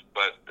was,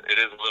 but it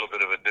is a little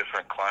bit of a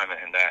different climate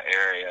in that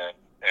area.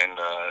 And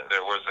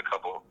there was a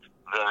couple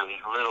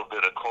very little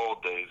bit of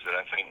cold days that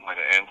I think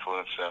might have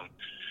influenced them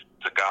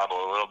to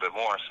gobble a little bit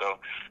more. So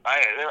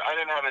I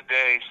didn't have a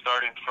day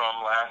starting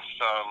from last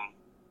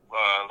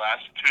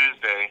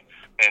Tuesday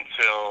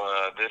until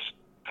this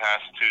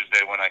past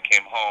Tuesday when I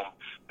came home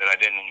that I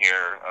didn't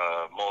hear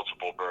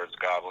multiple birds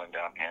gobbling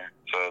down here.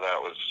 So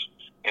that was,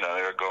 they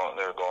were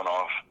going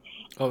off.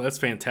 Oh, that's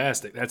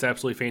fantastic. That's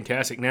absolutely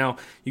fantastic. Now,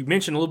 you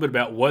mentioned a little bit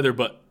about weather,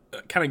 but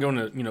kind of going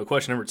to,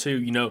 question number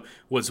two,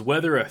 was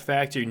weather a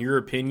factor in your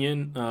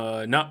opinion?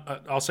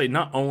 I'll say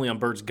not only on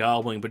birds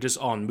gobbling, but just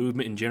on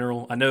movement in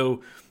general. I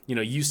know,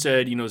 you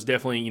said, it's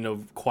definitely,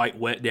 quite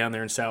wet down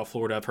there in South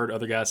Florida. I've heard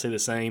other guys say the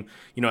same.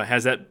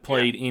 Has that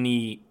played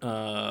any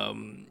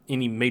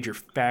major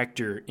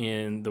factor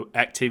in the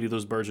activity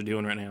those birds are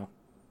doing right now?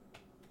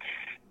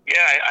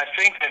 Yeah, I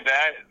think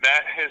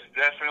that has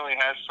definitely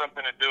has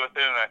something to do with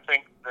it, and I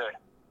think that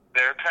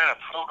they're kind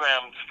of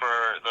programmed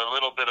for the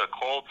little bit of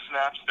cold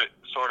snaps that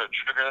sort of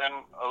trigger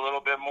them a little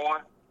bit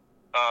more.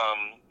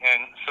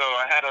 And so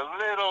I had a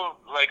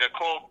little, like a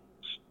cold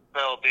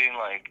spell being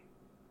like,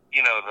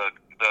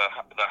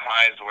 the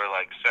highs were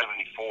like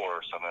 74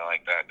 or something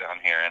like that down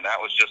here, and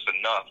that was just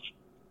enough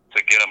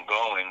to get them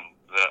going.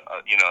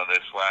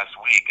 This last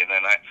week, and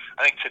then I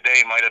think today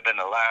might have been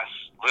the last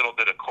little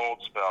bit of cold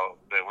spell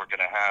that we're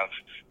going to have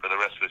for the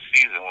rest of the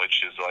season,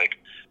 which is like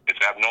it's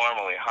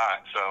abnormally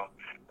hot. So,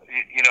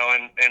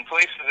 in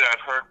places that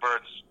I've heard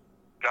birds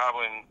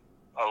gobbling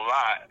a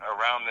lot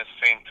around this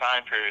same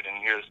time period in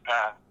years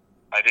past,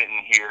 I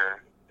didn't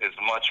hear as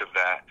much of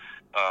that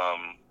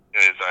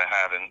as I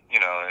have in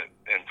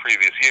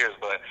previous years.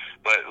 But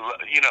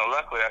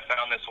luckily I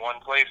found this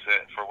one place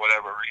that for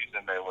whatever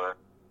reason they were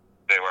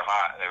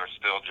hot. They were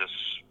still just,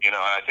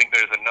 I think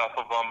there's enough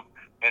of them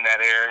in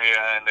that area,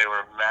 and they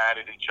were mad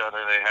at each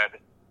other. They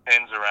had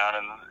hens around,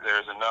 and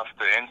there's enough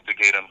to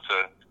instigate them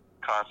to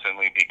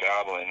constantly be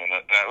gobbling. And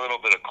that little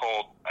bit of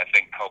cold, I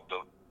think, helped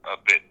a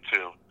bit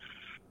too.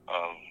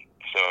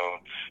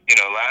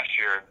 Last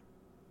year,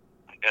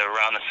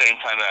 around the same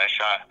time that I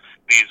shot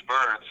these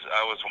birds,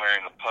 I was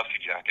wearing a puffy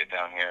jacket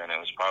down here, and it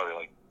was probably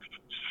like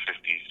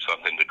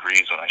 50-something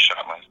degrees when I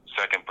shot my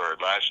second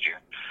bird last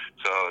year.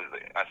 So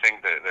I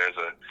think that there's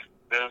a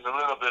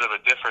little bit of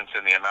a difference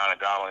in the amount of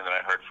gobbling that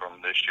I heard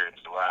from this year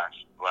to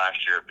last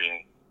year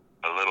being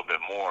a little bit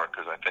more,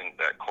 because I think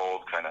that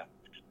cold kind of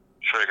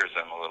triggers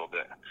them a little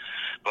bit.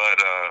 But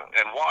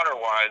and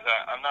water-wise,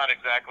 I'm not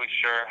exactly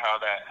sure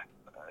how that,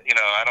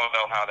 I don't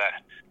know how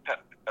that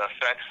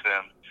affects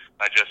them.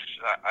 I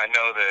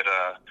know that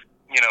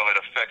it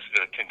affects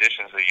the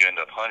conditions that you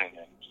end up hunting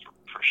in.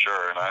 For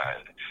sure,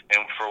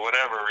 and for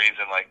whatever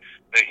reason, like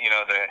I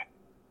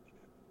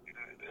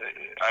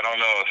don't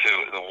know if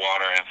the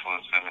water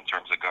influenced them in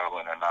terms of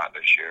gobbling or not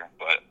this year,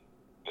 but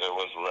there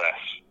was less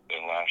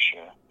than last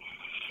year.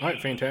 All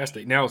right,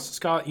 fantastic. Now,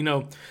 Scott,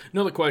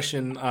 another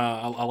question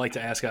I like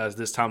to ask guys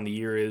this time of the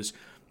year is,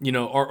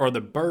 are the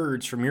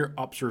birds, from your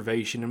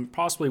observation and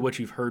possibly what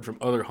you've heard from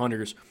other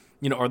hunters,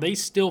 are they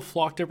still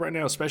flocked up right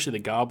now, especially the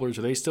gobblers?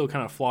 Are they still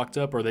kind of flocked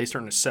up, or are they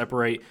starting to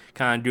separate,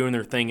 kind of doing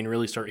their thing and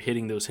really start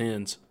hitting those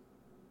hens?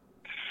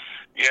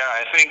 Yeah,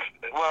 I think,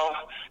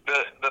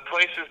 the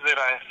places that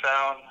I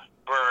found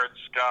birds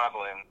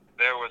gobbling,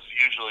 there was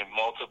usually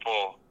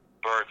multiple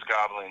birds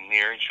gobbling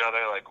near each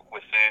other, like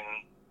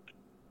within,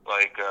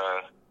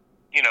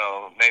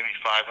 maybe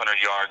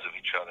 500 yards of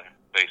each other,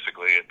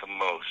 basically, at the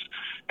most.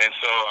 And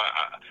so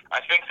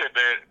I think that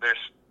they're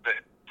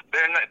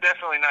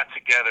definitely not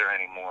together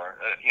anymore.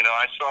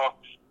 I saw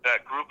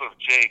that group of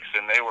jakes,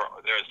 and there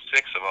was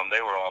 6 of them.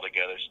 They were all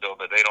together still,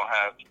 but they don't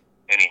have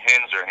any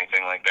hens or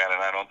anything like that,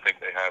 and I don't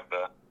think they have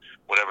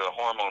whatever the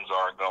hormones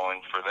are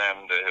going for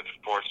them that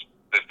force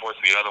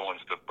the other ones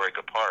to break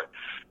apart.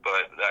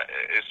 But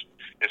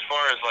as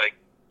far as like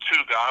 2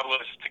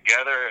 gobblers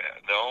together,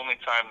 the only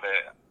time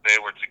that they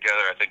were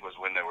together, I think, was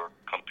when they were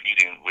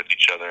competing with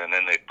each other, and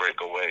then they'd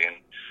break away and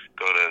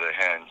go to the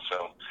hens.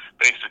 So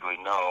basically,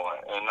 no.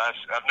 And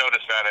I've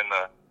noticed that in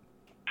the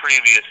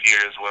previous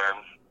years, where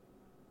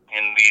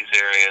in these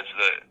areas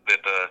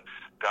that the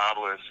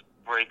gobblers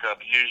break up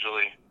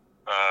usually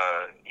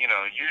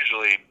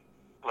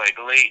like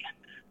late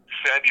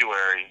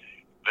February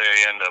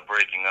they end up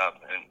breaking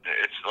up, and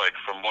it's like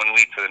from one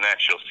week to the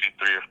next, you'll see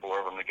 3 or 4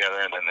 of them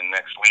together, and then the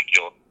next week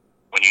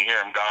when you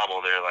hear them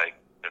gobble, they're like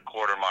a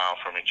quarter mile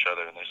from each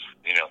other, and there's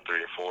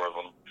 3 or 4 of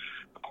them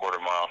a quarter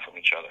mile from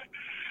each other.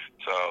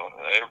 So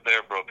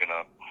they're broken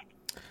up.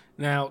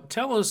 Now,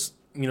 tell us,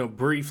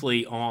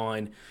 briefly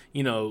on,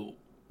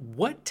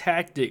 what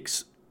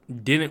tactics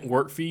didn't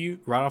work for you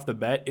right off the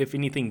bat, if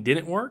anything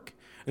didn't work.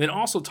 And then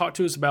also talk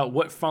to us about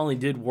what finally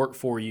did work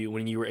for you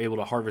when you were able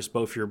to harvest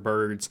both your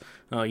birds,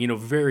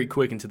 very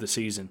quick into the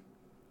season.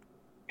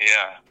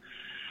 Yeah.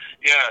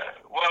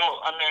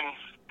 Well, I mean,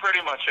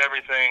 pretty much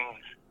everything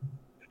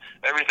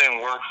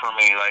worked for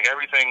me. Like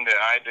everything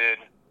that I did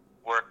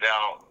worked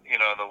out,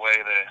 the way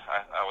that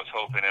I was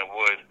hoping it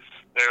would.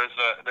 There's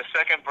the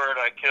second bird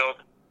I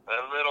killed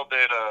a little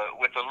bit,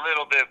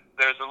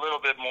 there's a little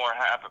bit more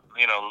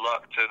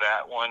luck to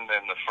that one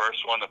than the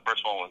first one. The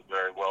first one was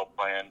very well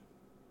planned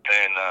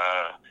and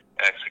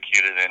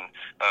executed, and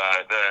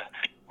the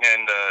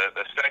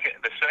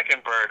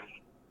second bird.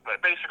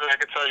 But basically, I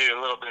could tell you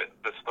a little bit.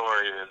 The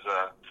story is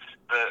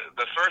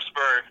the first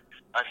bird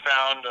I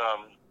found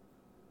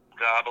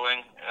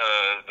gobbling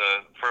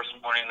the first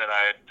morning that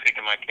I had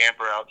taken my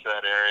camper out to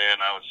that area,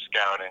 and I was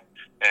scouting.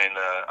 And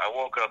I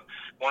woke up.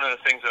 One of the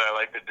things that I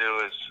like to do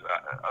is,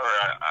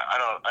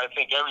 I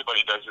think everybody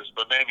does this,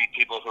 but maybe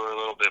people who are a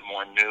little bit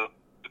more new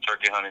to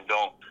turkey hunting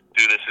don't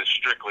do this as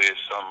strictly as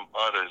some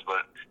others.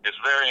 But it's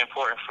very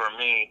important for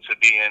me to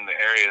be in the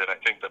area that I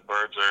think the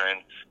birds are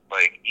in,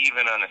 like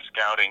even on a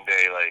scouting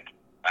day, like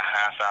a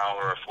half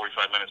hour or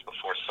 45 minutes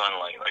before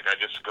sunlight. Like I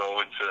just go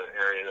into the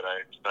area that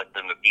I expect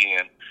them to be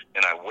in,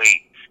 and I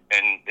wait.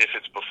 And if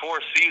it's before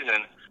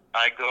season,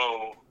 I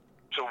go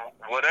to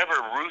whatever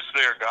roost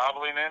they're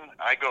gobbling in,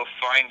 I go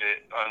find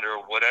it under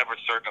whatever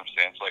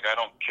circumstance. Like I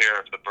don't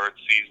care if the bird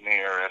sees me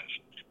or if,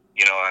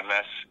 I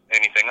mess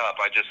anything up.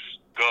 I just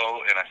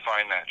go and I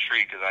find that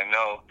tree because I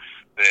know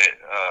that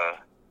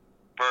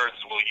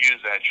birds will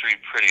use that tree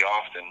pretty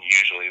often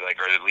usually, or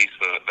at least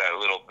that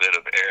little bit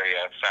of area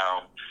I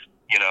found,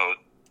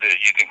 that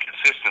you can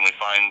consistently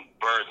find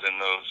birds in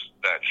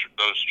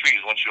those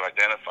trees once you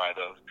identify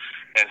those.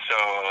 And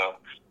so,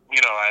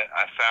 I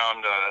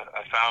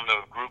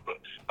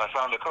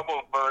found a couple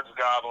of birds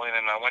gobbling,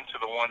 and I went to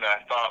the one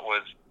that I thought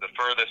was the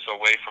furthest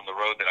away from the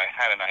road that I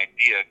had an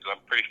idea, because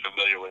I'm pretty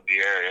familiar with the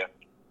area,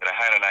 that I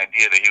had an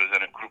idea that he was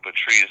in a group of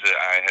trees that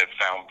I had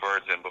found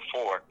birds in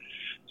before.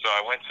 So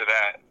I went to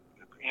that,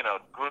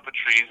 group of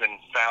trees and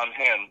found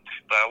him,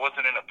 but I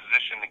wasn't in a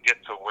position to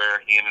get to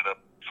where he ended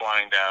up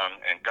flying down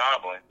and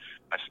gobbling.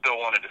 I still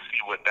wanted to see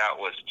what that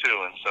was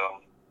too, and so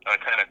I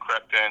kind of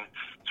crept in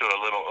to a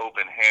little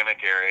open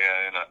hammock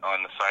area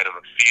on the side of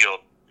a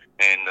field,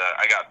 and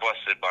I got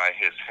busted by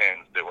his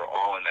hens that were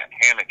all in that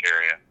hammock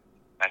area.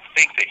 I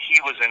think that he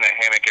was in that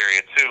hammock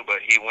area too,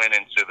 but he went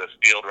into the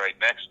field right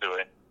next to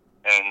it,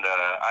 and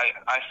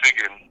I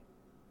figured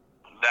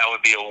that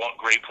would be a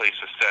great place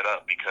to set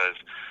up because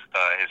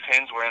his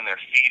hens were in there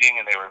feeding,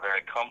 and they were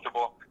very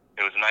comfortable.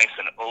 It was nice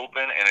and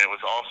open, and it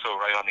was also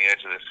right on the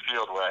edge of this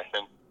field where I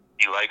think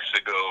he likes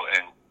to go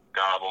and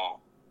gobble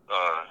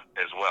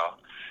as well.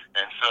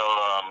 And so,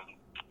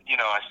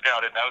 I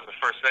scouted. That was the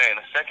first day. And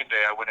the second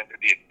day, I went into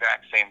the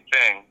exact same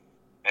thing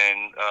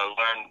and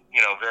learned,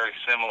 very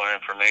similar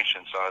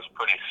information. So I was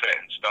pretty set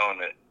in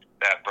stone that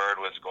bird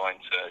was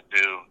going to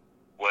do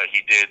what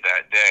he did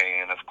that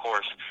day. And, of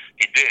course,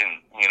 he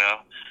didn't,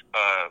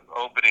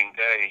 Opening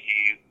day,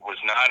 he was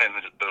not in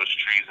those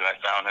trees that I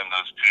found him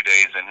those 2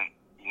 days, and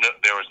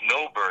there was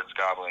no birds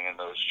gobbling in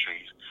those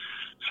trees.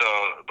 So,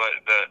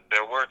 but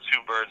there were 2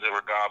 birds that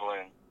were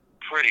gobbling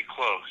pretty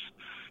close,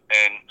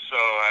 and so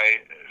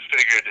I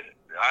figured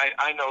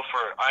I know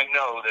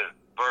that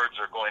birds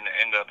are going to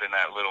end up in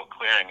that little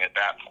clearing at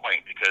that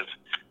point because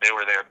they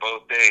were there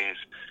both days,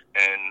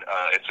 and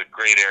it's a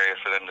great area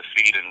for them to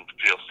feed and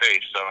feel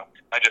safe. So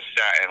I just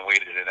sat and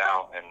waited it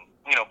out, and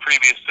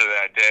previous to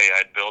that day,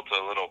 I built a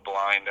little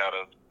blind out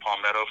of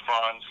palmetto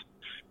fronds.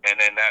 And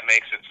then that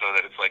makes it so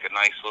that it's like a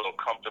nice little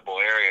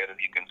comfortable area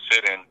that you can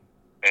sit in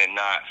and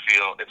not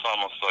feel, it's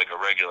almost like a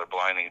regular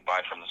blind that you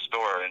buy from the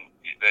store. And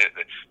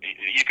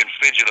you can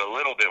fidget a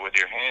little bit with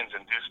your hands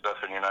and do stuff,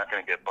 and you're not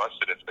going to get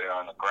busted if they're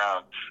on the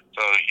ground.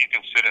 So you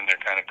can sit in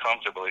there kind of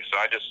comfortably. So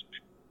I just,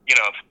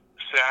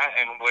 sat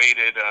and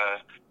waited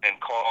and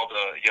called,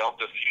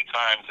 yelped a few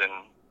times,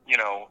 and,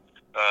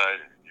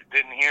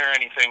 didn't hear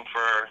anything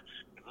for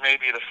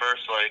maybe the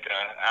first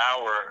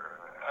hour.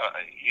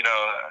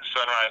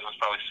 Sunrise was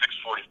probably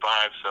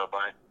 6:45, so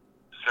by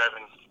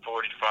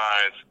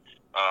 7:45,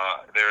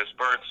 there's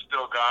birds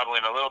still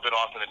gobbling a little bit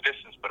off in the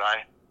distance, but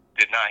I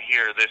did not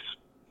hear this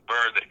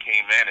bird that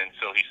came in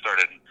until he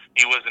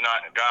was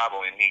not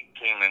gobbling, he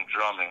came in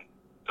drumming.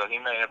 So he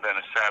may have been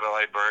a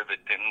satellite bird that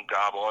didn't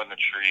gobble in the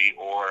tree,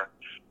 or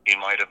he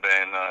might have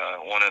been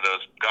one of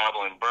those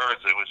gobbling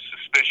birds that was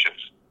suspicious.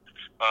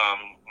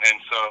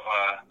 And so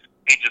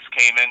he just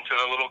came into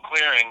a little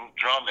clearing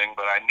drumming,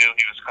 but I knew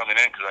he was coming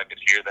in because I could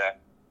hear that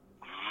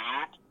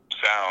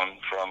sound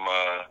from,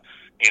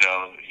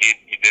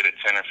 he did it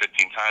 10 or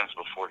 15 times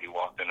before he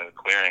walked into the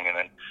clearing. And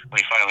then when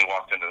he finally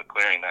walked into the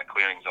clearing, that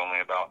clearing's only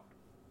about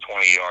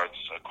 20 yards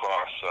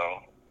across,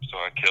 so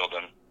I killed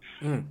him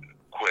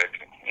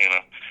quick,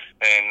 and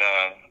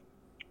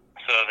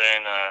so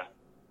then I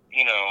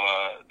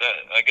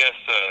guess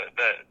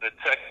the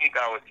technique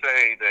I would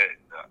say that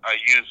I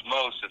use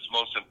most, it's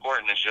most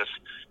important, is just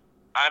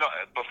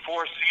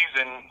before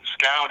season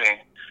scouting,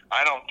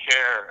 I don't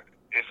care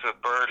if a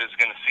bird is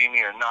going to see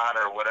me or not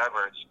or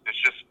whatever. It's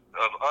just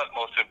of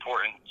utmost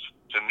importance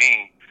to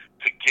me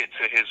to get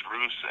to his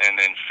roost and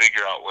then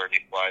figure out where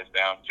he flies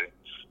down to.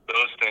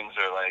 Those things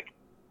are like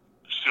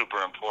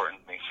super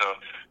important to me. So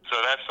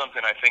that's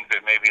something I think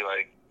that maybe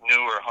like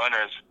newer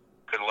hunters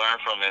could learn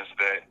from, is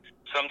that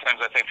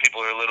sometimes I think people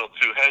are a little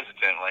too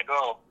hesitant, like,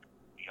 oh,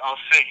 I'll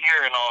sit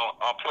here and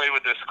I'll play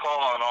with this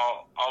call and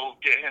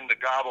I'll get him to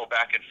gobble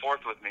back and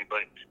forth with me,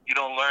 but you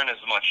don't learn as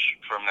much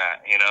from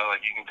that, like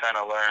you can kind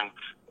of learn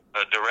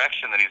a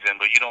direction that he's in,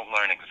 but you don't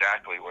learn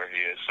exactly where he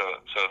is. So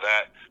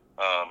that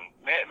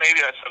maybe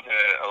that's something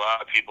that a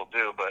lot of people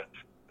do, but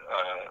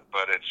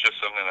it's just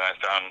something that I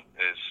found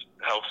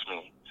helps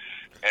me.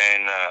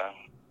 And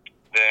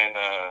then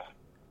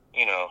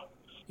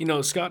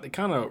Scott, to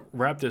kind of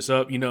wrap this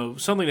up,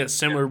 something that's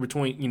similar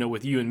between,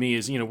 with you and me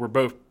is, we're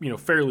both,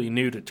 fairly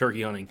new to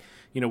turkey hunting.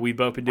 We've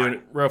both been doing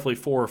it roughly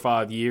 4 or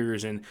 5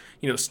 years, and,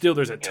 still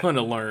there's a ton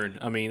to learn.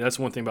 I mean, that's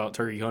one thing about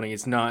turkey hunting.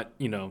 It's not,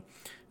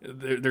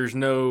 there's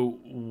no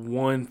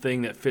one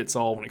thing that fits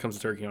all when it comes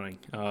to turkey hunting.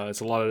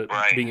 It's a lot of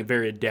being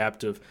very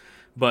adaptive.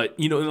 But,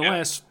 in the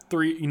last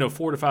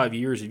 4 to 5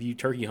 years of you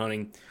turkey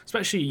hunting,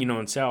 especially,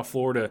 in South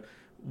Florida,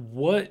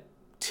 what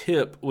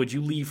tip would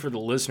you leave for the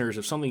listeners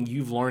of something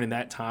you've learned in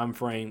that time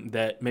frame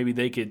that maybe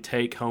they could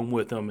take home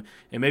with them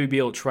and maybe be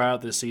able to try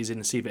out this season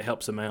and see if it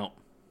helps them out?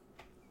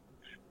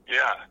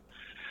 Yeah,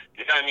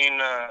 I mean,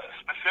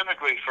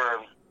 specifically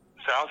for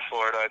South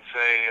Florida, I'd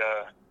say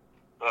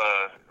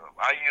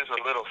I use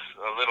a little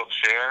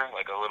chair,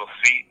 like a little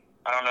seat.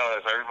 I don't know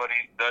if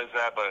everybody does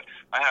that, but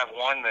I have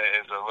one that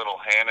is a little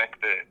hammock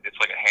it's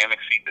like a hammock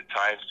seat that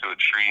ties to a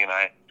tree, and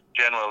I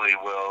generally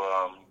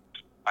will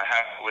I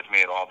have it with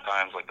me at all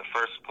times. Like the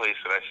first place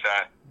that I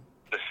sat,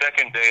 the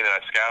second day that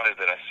I scouted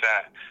that I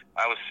sat,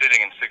 I was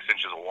sitting in 6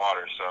 inches of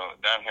water. So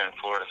down here in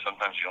Florida,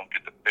 sometimes you don't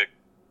get to pick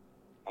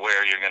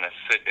where you're going to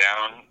sit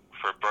down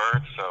for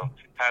birds. So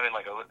having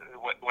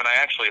when I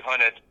actually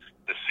hunted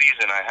the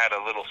season, I had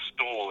a little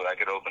stool that I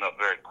could open up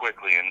very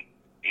quickly, and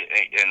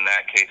in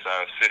that case,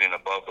 I was sitting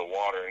above the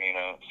water,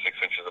 6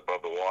 inches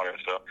above the water.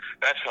 So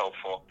that's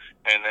helpful.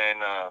 And then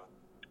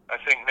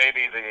I think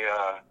maybe the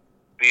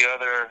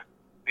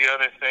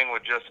other thing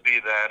would just be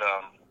that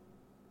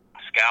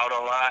scout a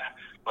lot,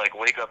 like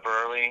wake up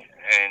early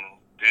and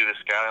do the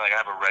scouting. Like I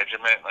have a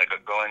regiment, like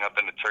going up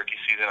into turkey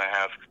season, I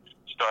have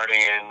starting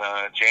in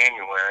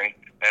January,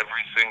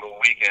 every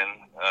single weekend,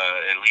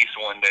 at least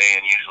one day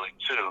and usually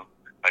two,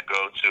 I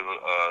go to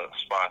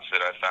spots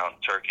that I found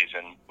turkeys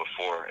in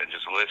before and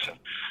just listen.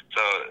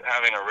 So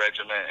having a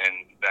regiment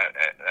and that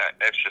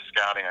extra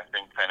scouting, I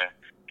think, kind of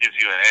gives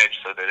you an edge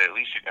so that at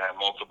least you can have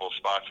multiple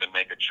spots and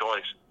make a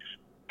choice.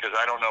 Because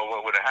I don't know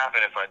what would have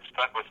happened if I'd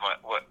stuck with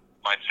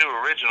my two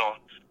original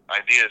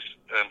ideas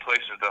and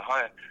places to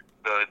hunt.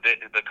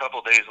 The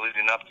couple days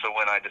leading up to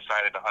when I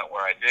decided to hunt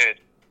where I did,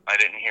 I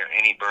didn't hear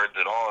any birds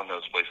at all in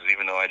those places,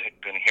 even though I'd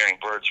been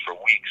hearing birds for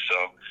weeks.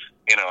 So,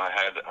 I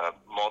had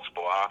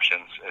multiple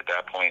options at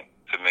that point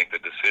to make the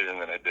decision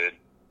that I did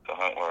to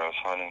hunt where I was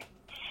hunting.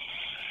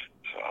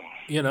 So.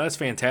 That's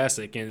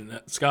fantastic. And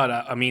Scott,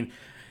 I mean,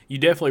 you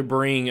definitely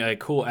bring a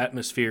cool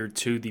atmosphere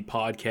to the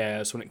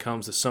podcast when it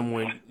comes to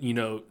someone,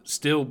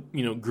 still,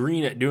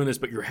 green at doing this,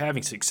 but you're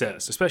having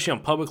success, especially on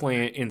public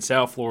land in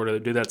South Florida.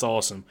 Dude, that's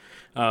awesome.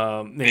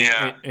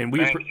 And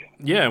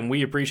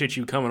we appreciate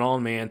you coming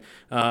on, man.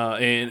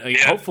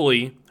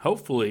 Hopefully,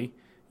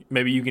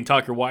 maybe you can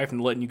talk your wife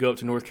into letting you go up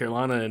to North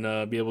Carolina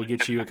and be able to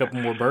get you a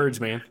couple more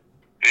birds, man.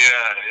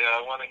 Yeah,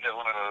 I want to get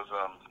one of those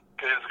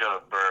kids go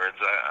with birds.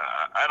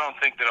 I don't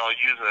think that I'll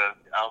use an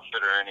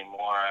outfitter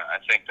anymore. I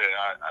think that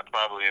I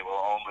probably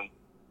will only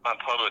hunt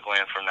public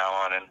land from now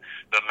on. And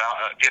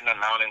getting a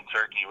mountain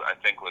turkey, I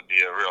think, would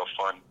be a real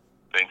fun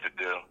thing to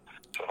do.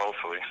 So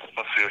hopefully,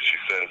 we'll see what she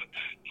says.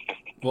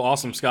 Well,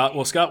 awesome, Scott.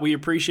 Well, Scott, we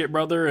appreciate it,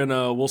 brother, and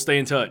we'll stay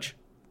in touch.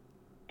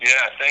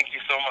 Yeah, thank you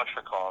so much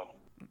for calling.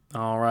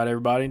 All right,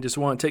 everybody. Just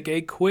want to take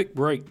a quick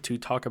break to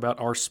talk about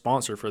our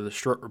sponsor for the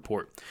Strut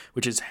Report,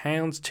 which is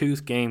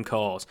Houndstooth Game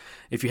Calls.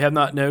 If you have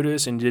not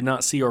noticed and did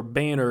not see our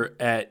banner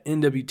at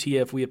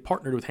NWTF, we have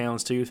partnered with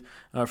Houndstooth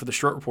for the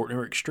Strut Report, and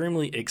we're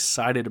extremely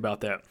excited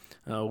about that.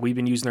 We've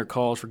been using their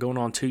calls for going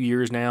on 2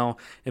 years now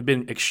and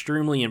been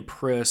extremely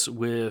impressed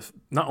with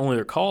not only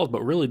their calls,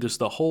 but really just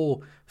the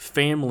whole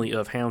family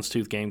of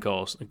Houndstooth Game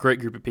Calls. A great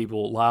group of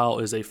people. Lyle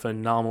is a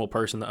phenomenal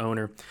person, the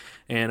owner,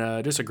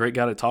 and just a great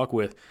guy to talk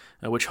with,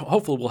 which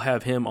hopefully we'll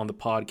have him on the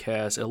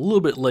podcast a little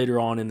bit later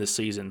on in the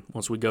season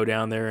once we go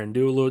down there and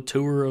do a little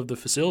tour of the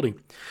facility.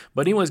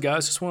 But anyways,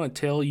 guys, just want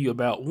to tell you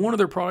about one of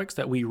their products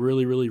that we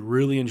really, really,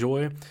 really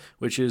enjoy,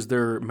 which is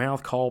their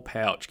mouth call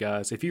pouch,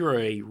 guys. If you're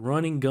a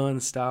running gun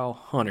style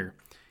hunter,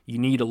 You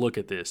need to look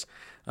at this.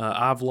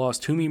 I've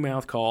lost too many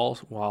mouth calls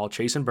while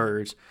chasing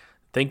birds,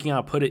 thinking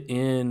I put it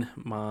in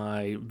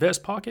my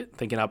vest pocket,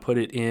 thinking I put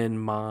it in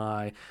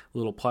my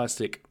little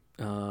plastic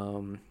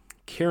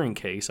carrying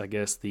case, I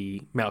guess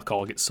the mouth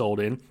call gets sold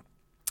in,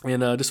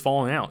 and just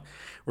falling out.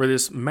 Where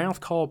this mouth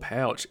call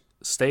pouch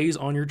stays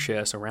on your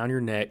chest, around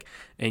your neck,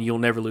 and you'll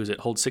never lose it.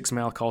 Holds 6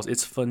 mouth calls.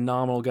 It's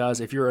phenomenal, guys.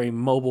 If you're a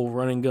mobile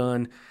running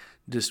gun,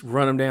 just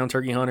run them down,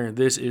 turkey hunter.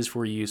 This is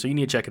for you. So you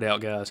need to check it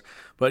out, guys.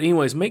 But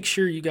anyways, make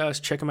sure you guys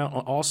check them out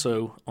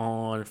also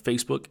on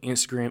Facebook,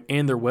 Instagram,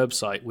 and their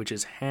website, which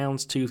is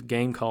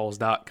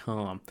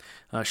houndstoothgamecalls.com.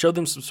 Show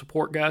them some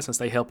support, guys, since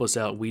they help us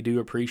out. We do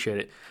appreciate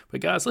it.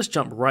 But guys, let's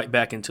jump right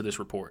back into this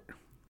report.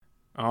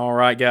 All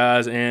right,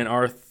 guys, and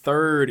our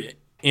third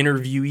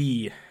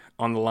interviewee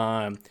on the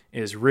line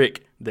is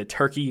Rick, the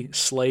Turkey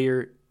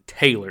Slayer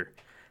Taylor.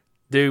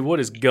 Dude, what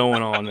is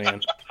going on,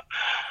 man?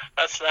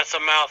 That's a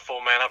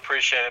mouthful, man. I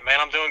appreciate it, man.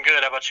 I'm doing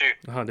good. How about you?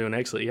 I'm doing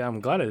excellent. Yeah, I'm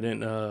glad I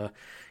didn't get a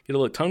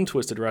little tongue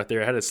twisted right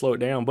there. I had to slow it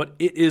down, but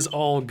it is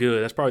all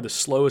good. That's probably the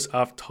slowest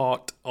I've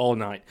talked all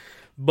night.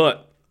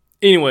 But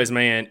anyways,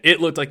 man,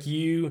 it looked like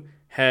you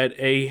had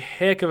a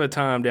heck of a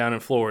time down in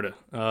Florida.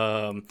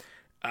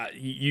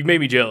 You made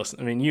me jealous.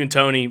 I mean, you and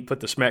Tony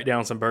put the smack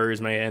down some birds,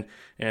 man,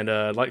 and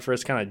I'd like for us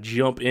to kind of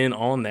jump in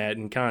on that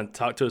and kind of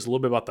talk to us a little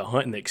bit about the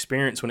hunt and the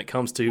experience when it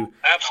comes to.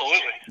 Absolutely.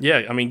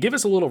 Yeah, I mean, give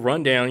us a little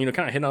rundown.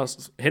 Kind of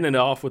hitting it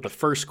off with the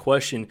first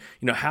question.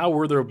 How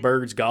were the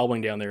birds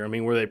gobbling down there? I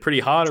mean, were they pretty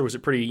hot or was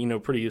it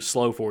pretty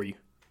slow for you?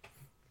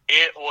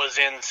 It was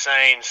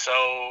insane.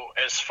 So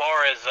as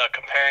far as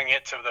comparing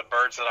it to the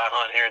birds that I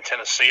hunt here in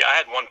Tennessee, I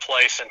had one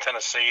place in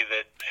Tennessee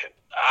that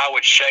I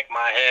would shake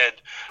my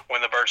head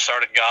when the birds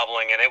started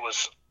gobbling, and it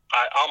was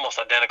almost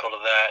identical to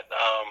that.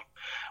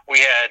 We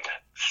had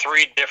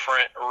 3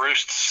 different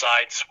roost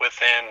sites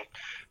within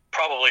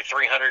probably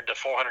 300 to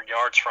 400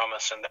 yards from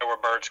us, and there were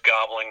birds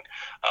gobbling.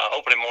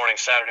 Opening morning,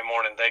 Saturday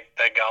morning,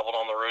 they gobbled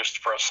on the roost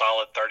for a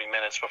solid 30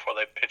 minutes before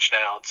they pitched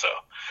out. So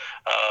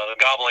the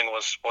gobbling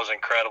was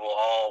incredible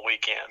all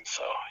weekend.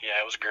 So, yeah,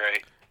 it was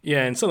great.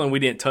 Yeah, and something we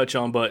didn't touch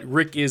on, but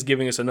Rick is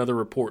giving us another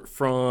report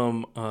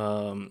from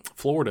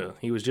Florida.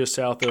 He was just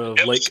south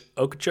of Lake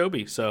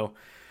Okeechobee, so...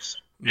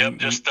 Yep,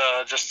 just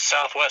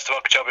southwest of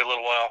Okeechobee a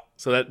little while.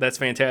 So that's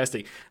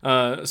fantastic.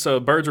 So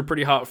birds were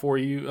pretty hot for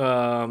you.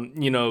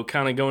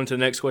 Kind of going to the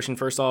next question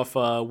first off,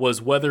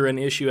 was weather an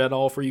issue at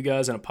all for you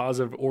guys in a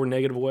positive or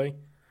negative way?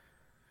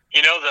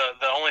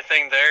 The only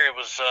thing there,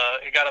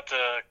 it got up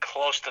to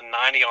close to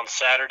 90 on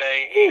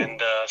Saturday,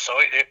 and so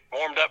it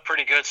warmed up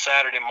pretty good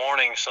Saturday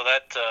morning. So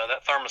that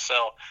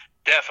thermocell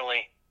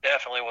definitely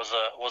was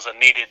a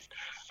needed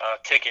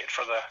ticket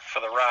for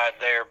the ride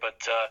there.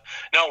 But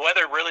no,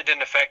 weather really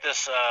didn't affect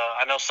us.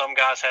 I know some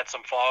guys had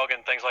some fog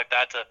and things like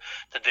that to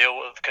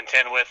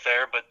contend with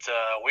there, but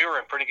we were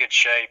in pretty good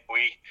shape.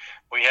 We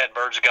had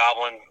birds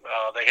gobbling.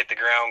 They hit the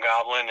ground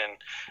gobbling,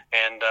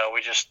 and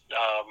we just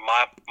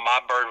my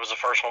bird was the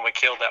first one we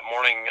killed that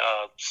morning,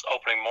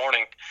 opening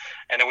morning,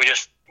 and then we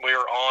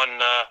were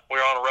on a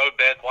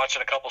roadbed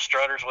watching a couple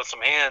strutters with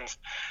some hens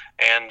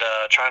and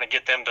trying to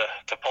get them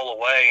to pull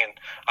away, and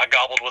I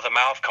gobbled with a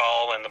mouth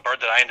call, and the bird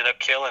that I ended up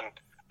killing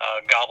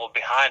gobbled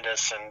behind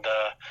us, and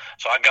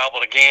so I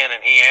gobbled again,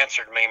 and he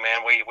answered me,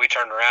 man. We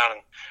turned around,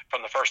 and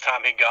from the first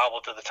time he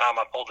gobbled to the time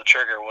I pulled the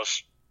trigger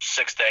was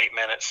 6 to 8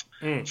 minutes.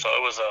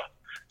 So it's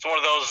one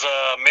of those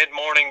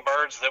mid-morning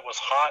birds that was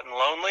hot and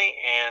lonely,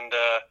 and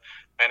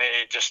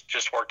it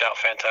just worked out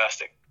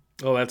fantastic.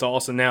 Oh, that's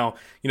awesome. Now,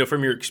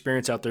 from your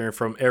experience out there and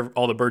from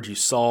all the birds you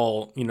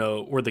saw,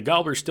 were the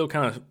gobblers still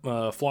kind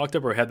of flocked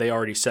up, or had they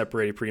already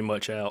separated pretty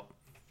much out?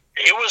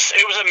 It was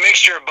a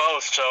mixture of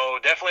both. So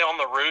definitely on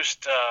the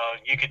roost,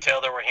 you could tell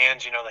there were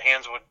hens. The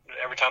hens would,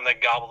 every time they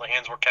gobbled, the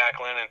hens were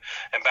cackling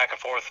and back and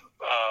forth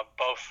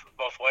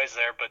both ways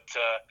there. But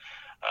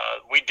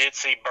we did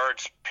see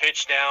birds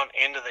pitch down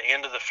into the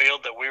end of the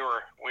field that we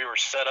were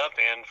set up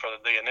in for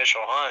the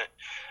initial hunt,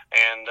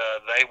 and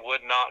they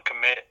would not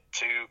commit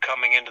to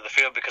coming into the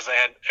field because they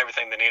had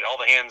everything they needed. All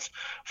the hens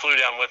flew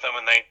down with them,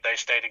 and they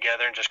stayed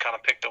together and just kind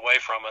of picked away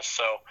from us.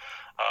 So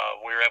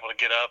we were able to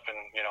get up, and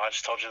I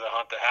just told you the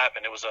hunt that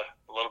happened. It was a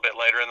little bit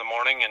later in the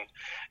morning, and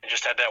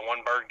just had that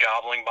one bird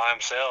gobbling by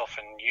himself.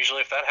 And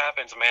usually, if that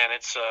happens, man,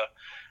 it's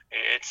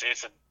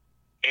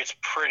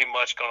pretty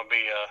much going to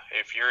be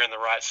if you're in the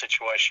right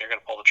situation, you're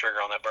going to pull the trigger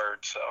on that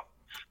bird. So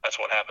that's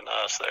what happened to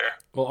us there.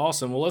 Well,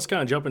 awesome. Well, let's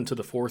kind of jump into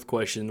the fourth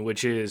question,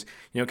 which is,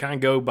 kind of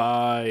go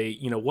by,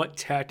 what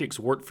tactics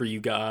worked for you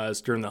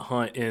guys during the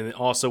hunt, and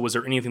also was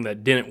there anything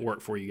that didn't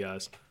work for you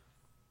guys?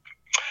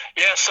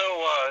 Yeah, so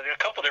a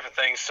couple different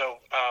things. So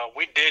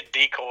we did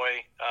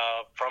decoy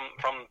from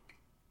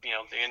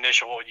the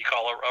initial, what you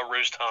call a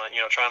roost hunt,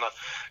 trying to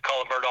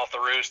call a bird off the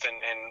roost and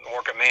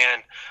work them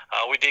in.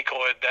 We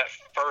decoyed that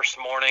first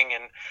morning,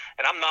 and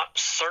I'm not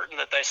certain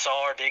that they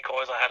saw our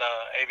decoys. I had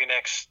a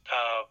AVNX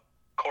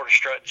quarter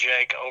strut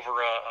Jake over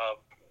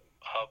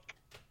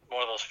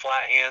one of those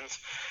flat hens,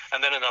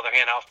 and then another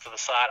hen off to the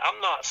side. I'm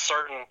not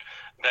certain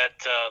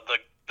that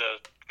the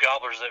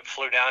gobblers that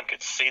flew down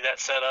could see that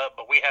setup,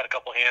 but we had a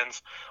couple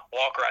hens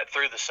walk right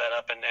through the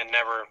setup and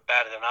never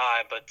batted an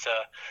eye. But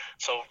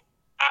so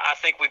I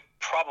think we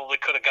probably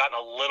could have gotten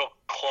a little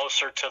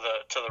closer to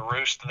the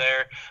roost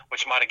there,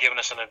 which might have given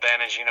us an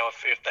advantage.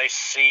 If they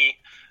see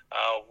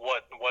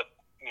what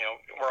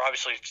we're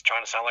obviously trying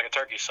to sound like a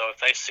turkey. So if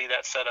they see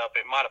that setup,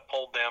 it might have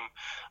pulled them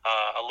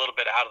a little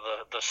bit out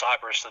of the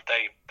cypress that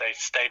they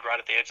stayed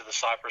right at the edge of the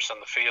cypress in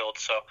the field.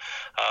 So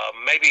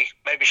maybe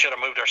should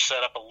have moved our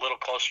setup a little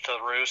closer to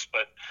the roost,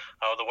 but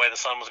the way the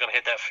sun was going to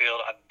hit that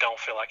field, I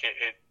don't feel like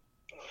it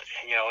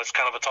it's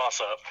kind of a toss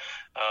up.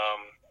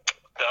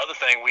 The other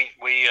thing,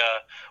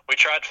 we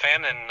tried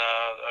fanning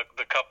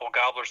the couple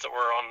gobblers that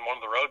were on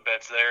one of the road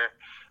beds there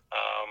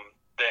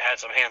that had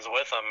some hens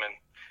with them,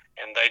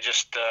 and they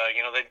just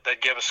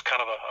they'd give us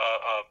kind of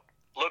a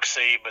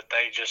look-see, but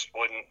they just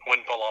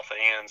wouldn't pull off the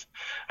hens.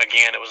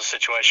 Again, it was a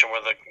situation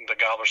where the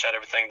gobblers had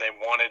everything they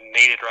wanted and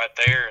needed right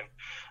there, and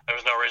there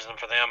was no reason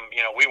for them.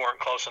 We weren't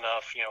close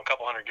enough. A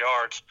couple hundred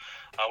yards,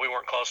 we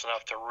weren't close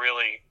enough to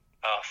really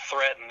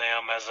threaten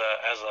them as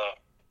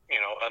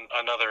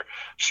another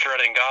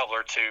strutting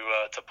gobbler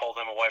to pull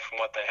them away from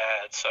what they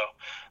had. So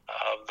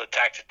the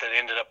tactic that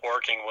ended up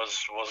working was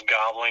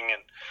gobbling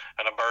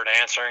and a bird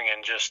answering,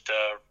 and just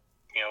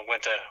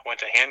went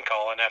to hen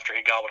calling after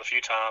he gobbled a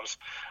few times,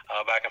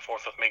 back and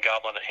forth with me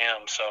gobbling at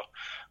him. So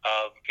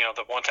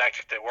the one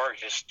tactic that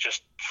worked is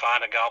just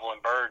find a gobbling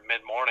bird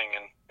mid morning,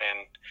 and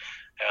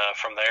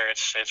from there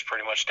it's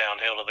pretty much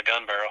downhill to the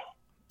gun barrel.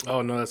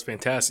 Oh no, that's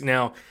fantastic.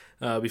 Now,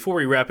 before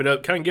we wrap it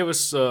up, kind of give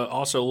us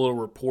also a little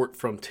report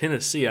from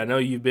Tennessee. I know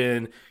you've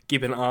been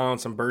keeping an eye on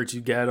some birds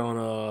you got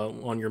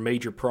on your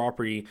major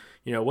property.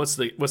 What's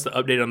the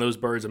update on those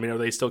birds? I mean, are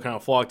they still kind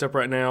of flocked up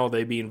right now? Are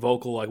they being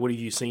vocal? Like, what have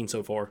you seen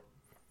so far?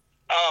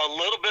 A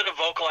little bit of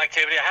vocal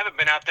activity. I haven't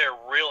been out there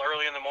real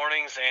early in the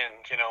mornings, and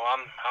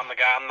I'm the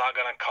guy. I'm not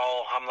going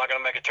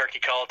to make a turkey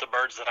call at the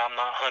birds that I'm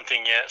not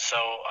hunting yet. So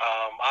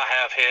I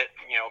have hit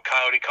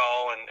coyote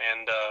call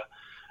and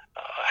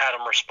had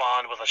them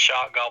respond with a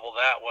shot gobble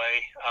that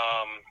way.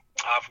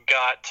 I've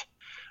got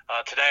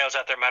today I was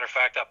out there. Matter of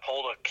fact, I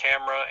pulled a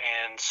camera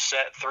and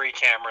set 3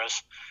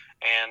 cameras,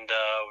 and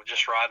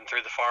just riding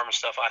through the farm and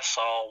stuff. I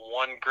saw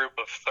one group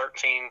of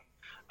 13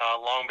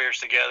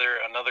 longbeards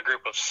together, another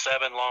group of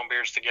 7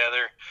 longbeards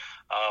together,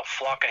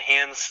 flock of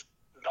hens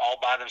all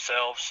by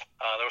themselves.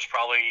 There was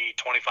probably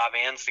 25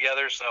 hens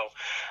together, so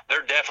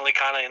they're definitely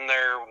kind of in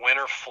their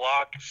winter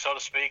flock, so to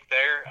speak,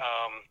 there.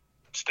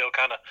 Still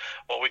kind of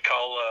what we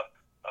call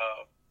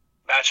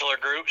bachelor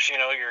groups.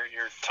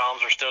 Your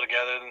toms are still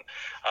together.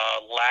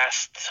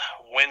 Last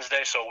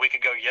Wednesday, so a week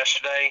ago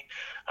yesterday,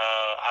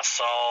 I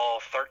saw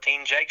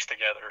 13 jakes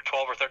together,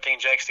 12 or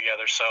 13 jakes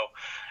together. So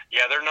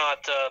yeah, they're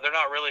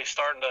not really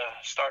starting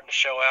to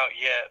show out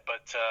yet,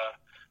 but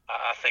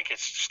I think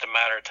it's just a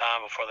matter of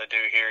time before they do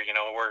here.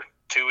 We're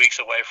 2 weeks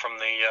away from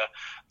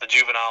the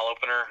juvenile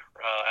opener.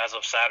 As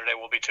of Saturday,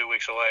 we'll be 2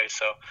 weeks away.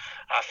 So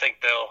I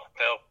think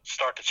they'll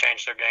start to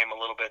change their game a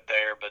little bit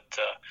there. But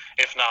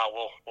if not,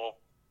 we'll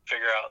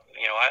figure out.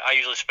 I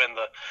usually spend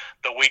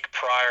the week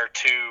prior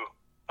to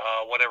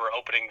whatever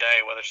opening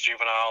day, whether it's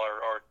juvenile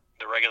or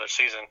the regular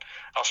season,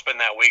 I'll spend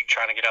that week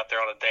trying to get out there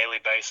on a daily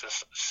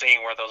basis,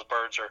 seeing where those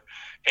birds are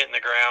hitting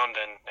the ground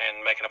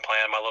and making a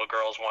plan. My little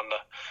girl's wanting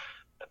to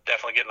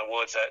definitely get in the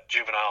woods at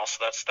juvenile, so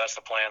that's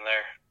the plan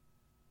there.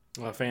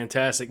 Well,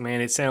 fantastic,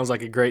 man. It sounds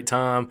like a great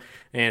time,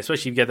 and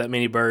especially if you've got that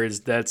many birds,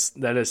 that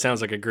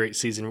sounds like a great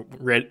season,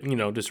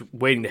 just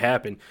waiting to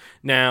happen.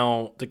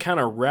 Now, to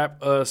kind of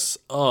wrap us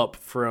up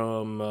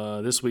from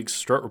this week's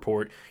Strut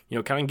Report,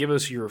 kind of give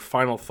us your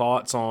final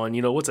thoughts on,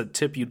 what's a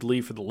tip you'd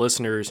leave for the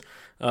listeners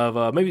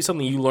of maybe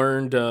something you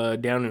learned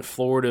down in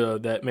Florida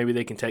that maybe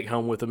they can take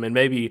home with them, and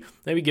maybe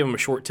give them a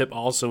short tip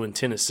also in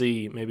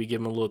Tennessee, maybe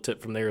give them a little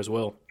tip from there as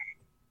well.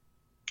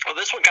 Well,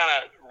 this one kind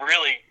of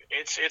really,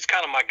 it's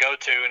kind of my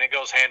go-to, and it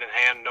goes hand in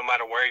hand no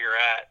matter where you're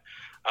at.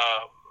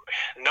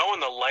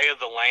 Knowing the lay of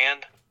the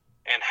land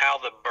and how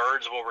the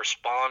birds will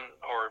respond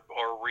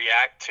or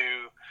react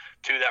to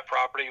that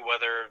property,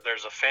 whether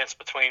there's a fence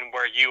between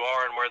where you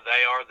are and where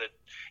they are, that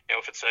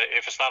if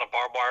it's not a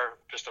barbed wire,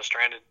 just a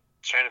stranded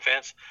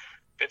fence,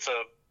 if it's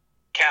a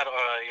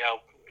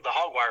the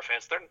hog wire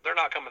fence, they're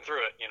not coming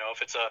through it.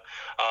 If it's a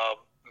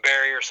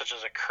barrier such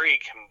as a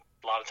creek,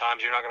 a lot of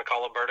times you're not going to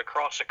call a bird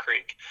across a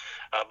creek,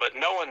 but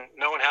knowing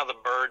how the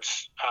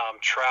birds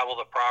travel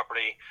the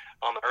property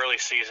on the early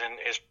season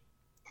is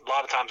a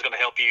lot of times going to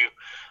help you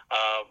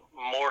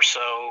more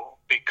so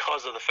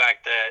because of the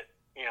fact that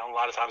a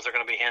lot of times they're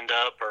going to be henned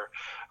up or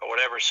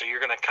whatever, so you're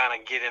going to kind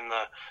of get in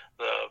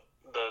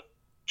the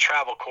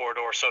travel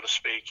corridor, so to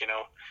speak.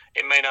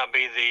 It may not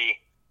be the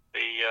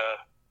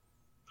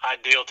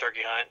ideal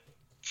turkey hunt.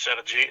 Set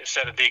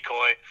a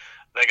decoy.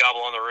 They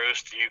gobble on the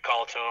roost, you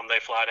call to them,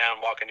 they fly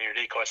down, walk into your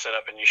decoy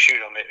setup, and you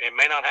shoot them. It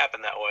may not happen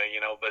that way,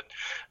 but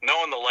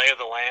knowing the lay of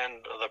the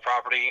land of the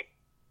property,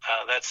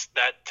 that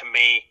to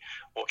me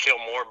will kill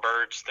more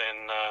birds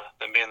than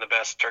being the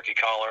best turkey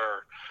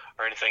caller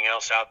or anything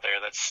else out there.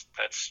 That's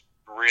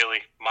really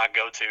my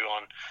go-to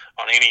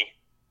on any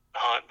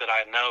hunt that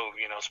I know,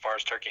 as far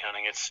as turkey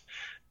hunting. It's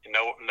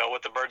know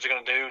what the birds are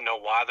going to do, know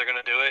why they're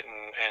going to do it,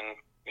 and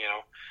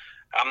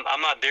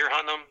I'm not deer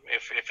hunting them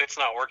if it's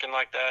not working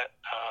like that.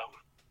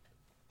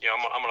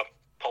 I'm going to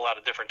pull out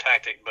a different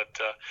tactic, but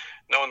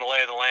knowing the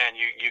lay of the land,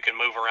 you can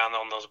move around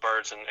on those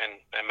birds and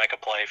make a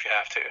play if you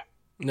have to.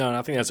 No, and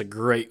I think that's a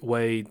great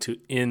way to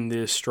end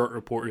this strut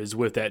report is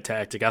with that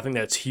tactic. I think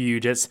that's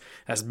huge.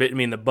 That's bitten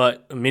me in the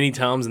butt many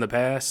times in the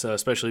past,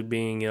 especially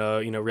being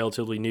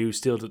relatively new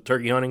still to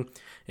turkey hunting,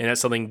 and that's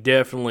something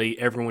definitely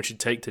everyone should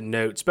take to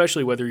note,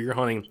 especially whether you're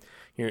hunting,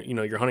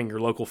 you're hunting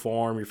your local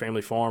farm, your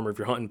family farm, or if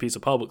you're hunting a piece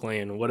of public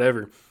land or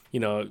whatever.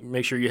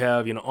 Make sure you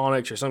have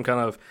onX or some kind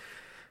of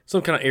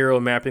aerial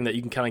mapping that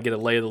you can kind of get a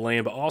lay of the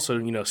land, but also,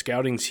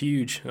 scouting's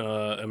huge.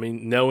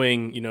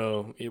 Knowing,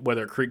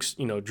 whether a creek's,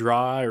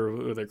 dry or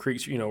whether a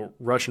creek's,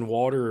 rushing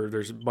water or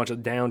there's a bunch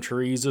of down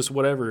trees, just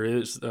whatever it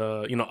is,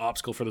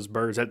 obstacle for those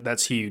birds,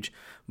 that's huge.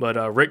 But,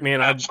 Rick,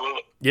 man,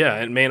 absolutely.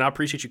 And man, I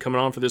appreciate you coming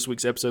on for this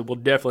week's episode. We'll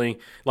definitely,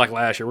 like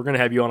last year, we're going to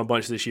have you on a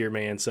bunch this year,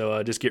 man.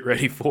 So just get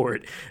ready for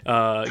it.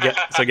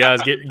 So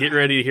guys, get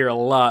ready to hear a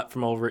lot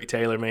from old Rick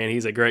Taylor, man.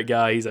 He's a great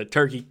guy. He's a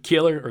turkey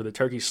killer or the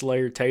turkey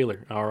slayer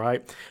Taylor. All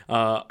right.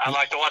 I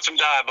like to watch him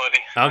die, buddy.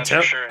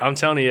 I'm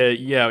telling you,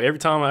 yeah. Every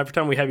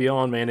time we have you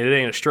on, man, it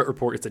ain't a strut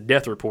report; it's a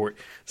death report.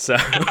 So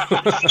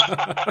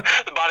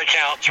the body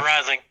count's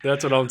rising.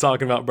 That's what I'm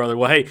talking about, brother.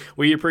 Well, hey,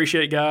 we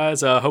appreciate it,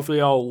 guys. Hopefully,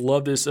 y'all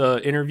love this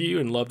interview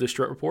and love this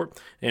strut report.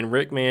 And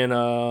Rick, man,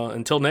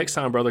 until next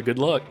time, brother. Good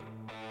luck.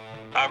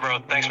 All right, bro.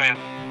 Thanks, man.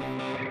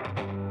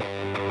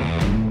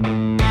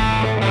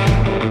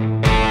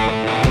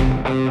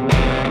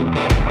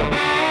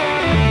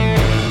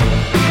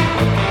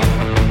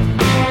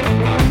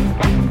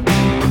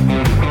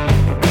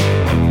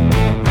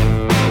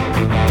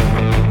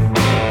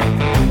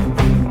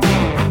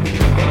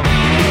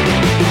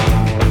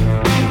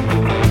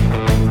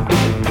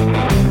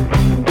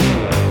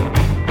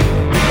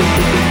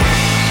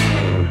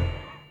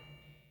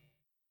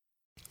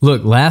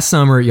 Look, last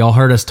summer, y'all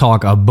heard us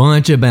talk a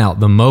bunch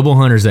about the Mobile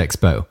Hunters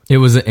Expo. It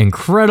was an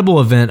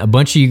incredible event. A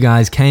bunch of you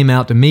guys came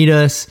out to meet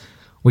us.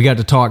 We got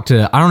to talk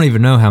to, I don't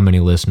even know how many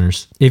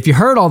listeners. If you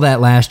heard all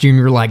that last year and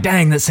you were like,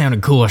 dang, that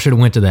sounded cool, I should have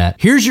went to that.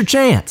 Here's your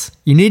chance.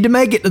 You need to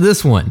make it to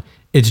this one.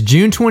 It's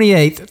June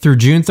 28th through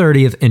June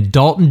 30th in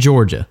Dalton,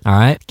 Georgia. All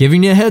right?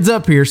 Giving you a heads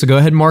up here, so go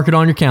ahead and mark it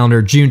on your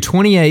calendar. June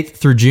 28th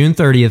through June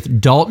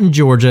 30th, Dalton,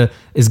 Georgia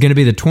is going to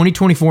be the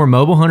 2024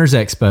 Mobile Hunters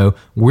Expo.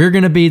 We're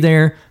going to be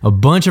there. A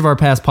bunch of our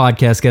past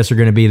podcast guests are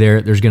going to be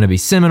there. There's going to be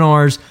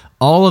seminars.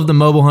 All of the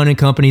mobile hunting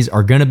companies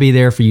are going to be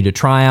there for you to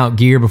try out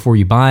gear before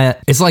you buy it.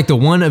 It's like the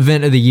one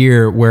event of the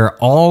year where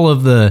all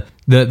of the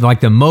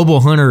mobile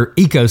hunter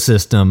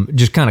ecosystem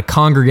just kind of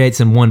congregates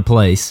in one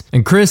place.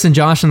 And Chris and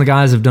Josh and the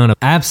guys have done an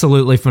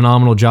absolutely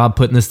phenomenal job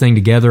putting this thing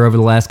together over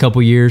the last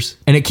couple years.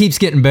 And it keeps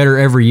getting better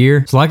every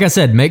year. So like I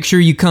said, make sure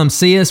you come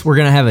see us. We're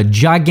going to have a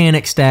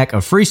gigantic stack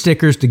of free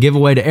stickers to give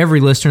away to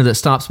every listener that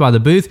stops by the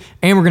booth.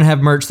 And we're going to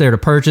have merch there to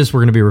purchase. We're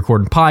going to be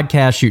recording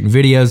podcasts, shooting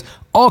videos,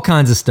 all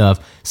kinds of stuff.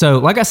 So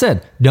like I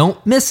said,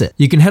 don't miss it.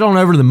 You can head on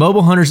over to the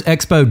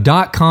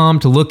mobilehuntersexpo.com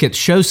to look at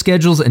show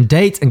schedules and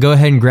dates and go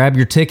ahead and grab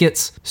your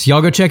tickets. So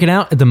y'all go check it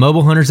out at the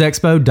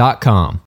mobilehuntersexpo.com.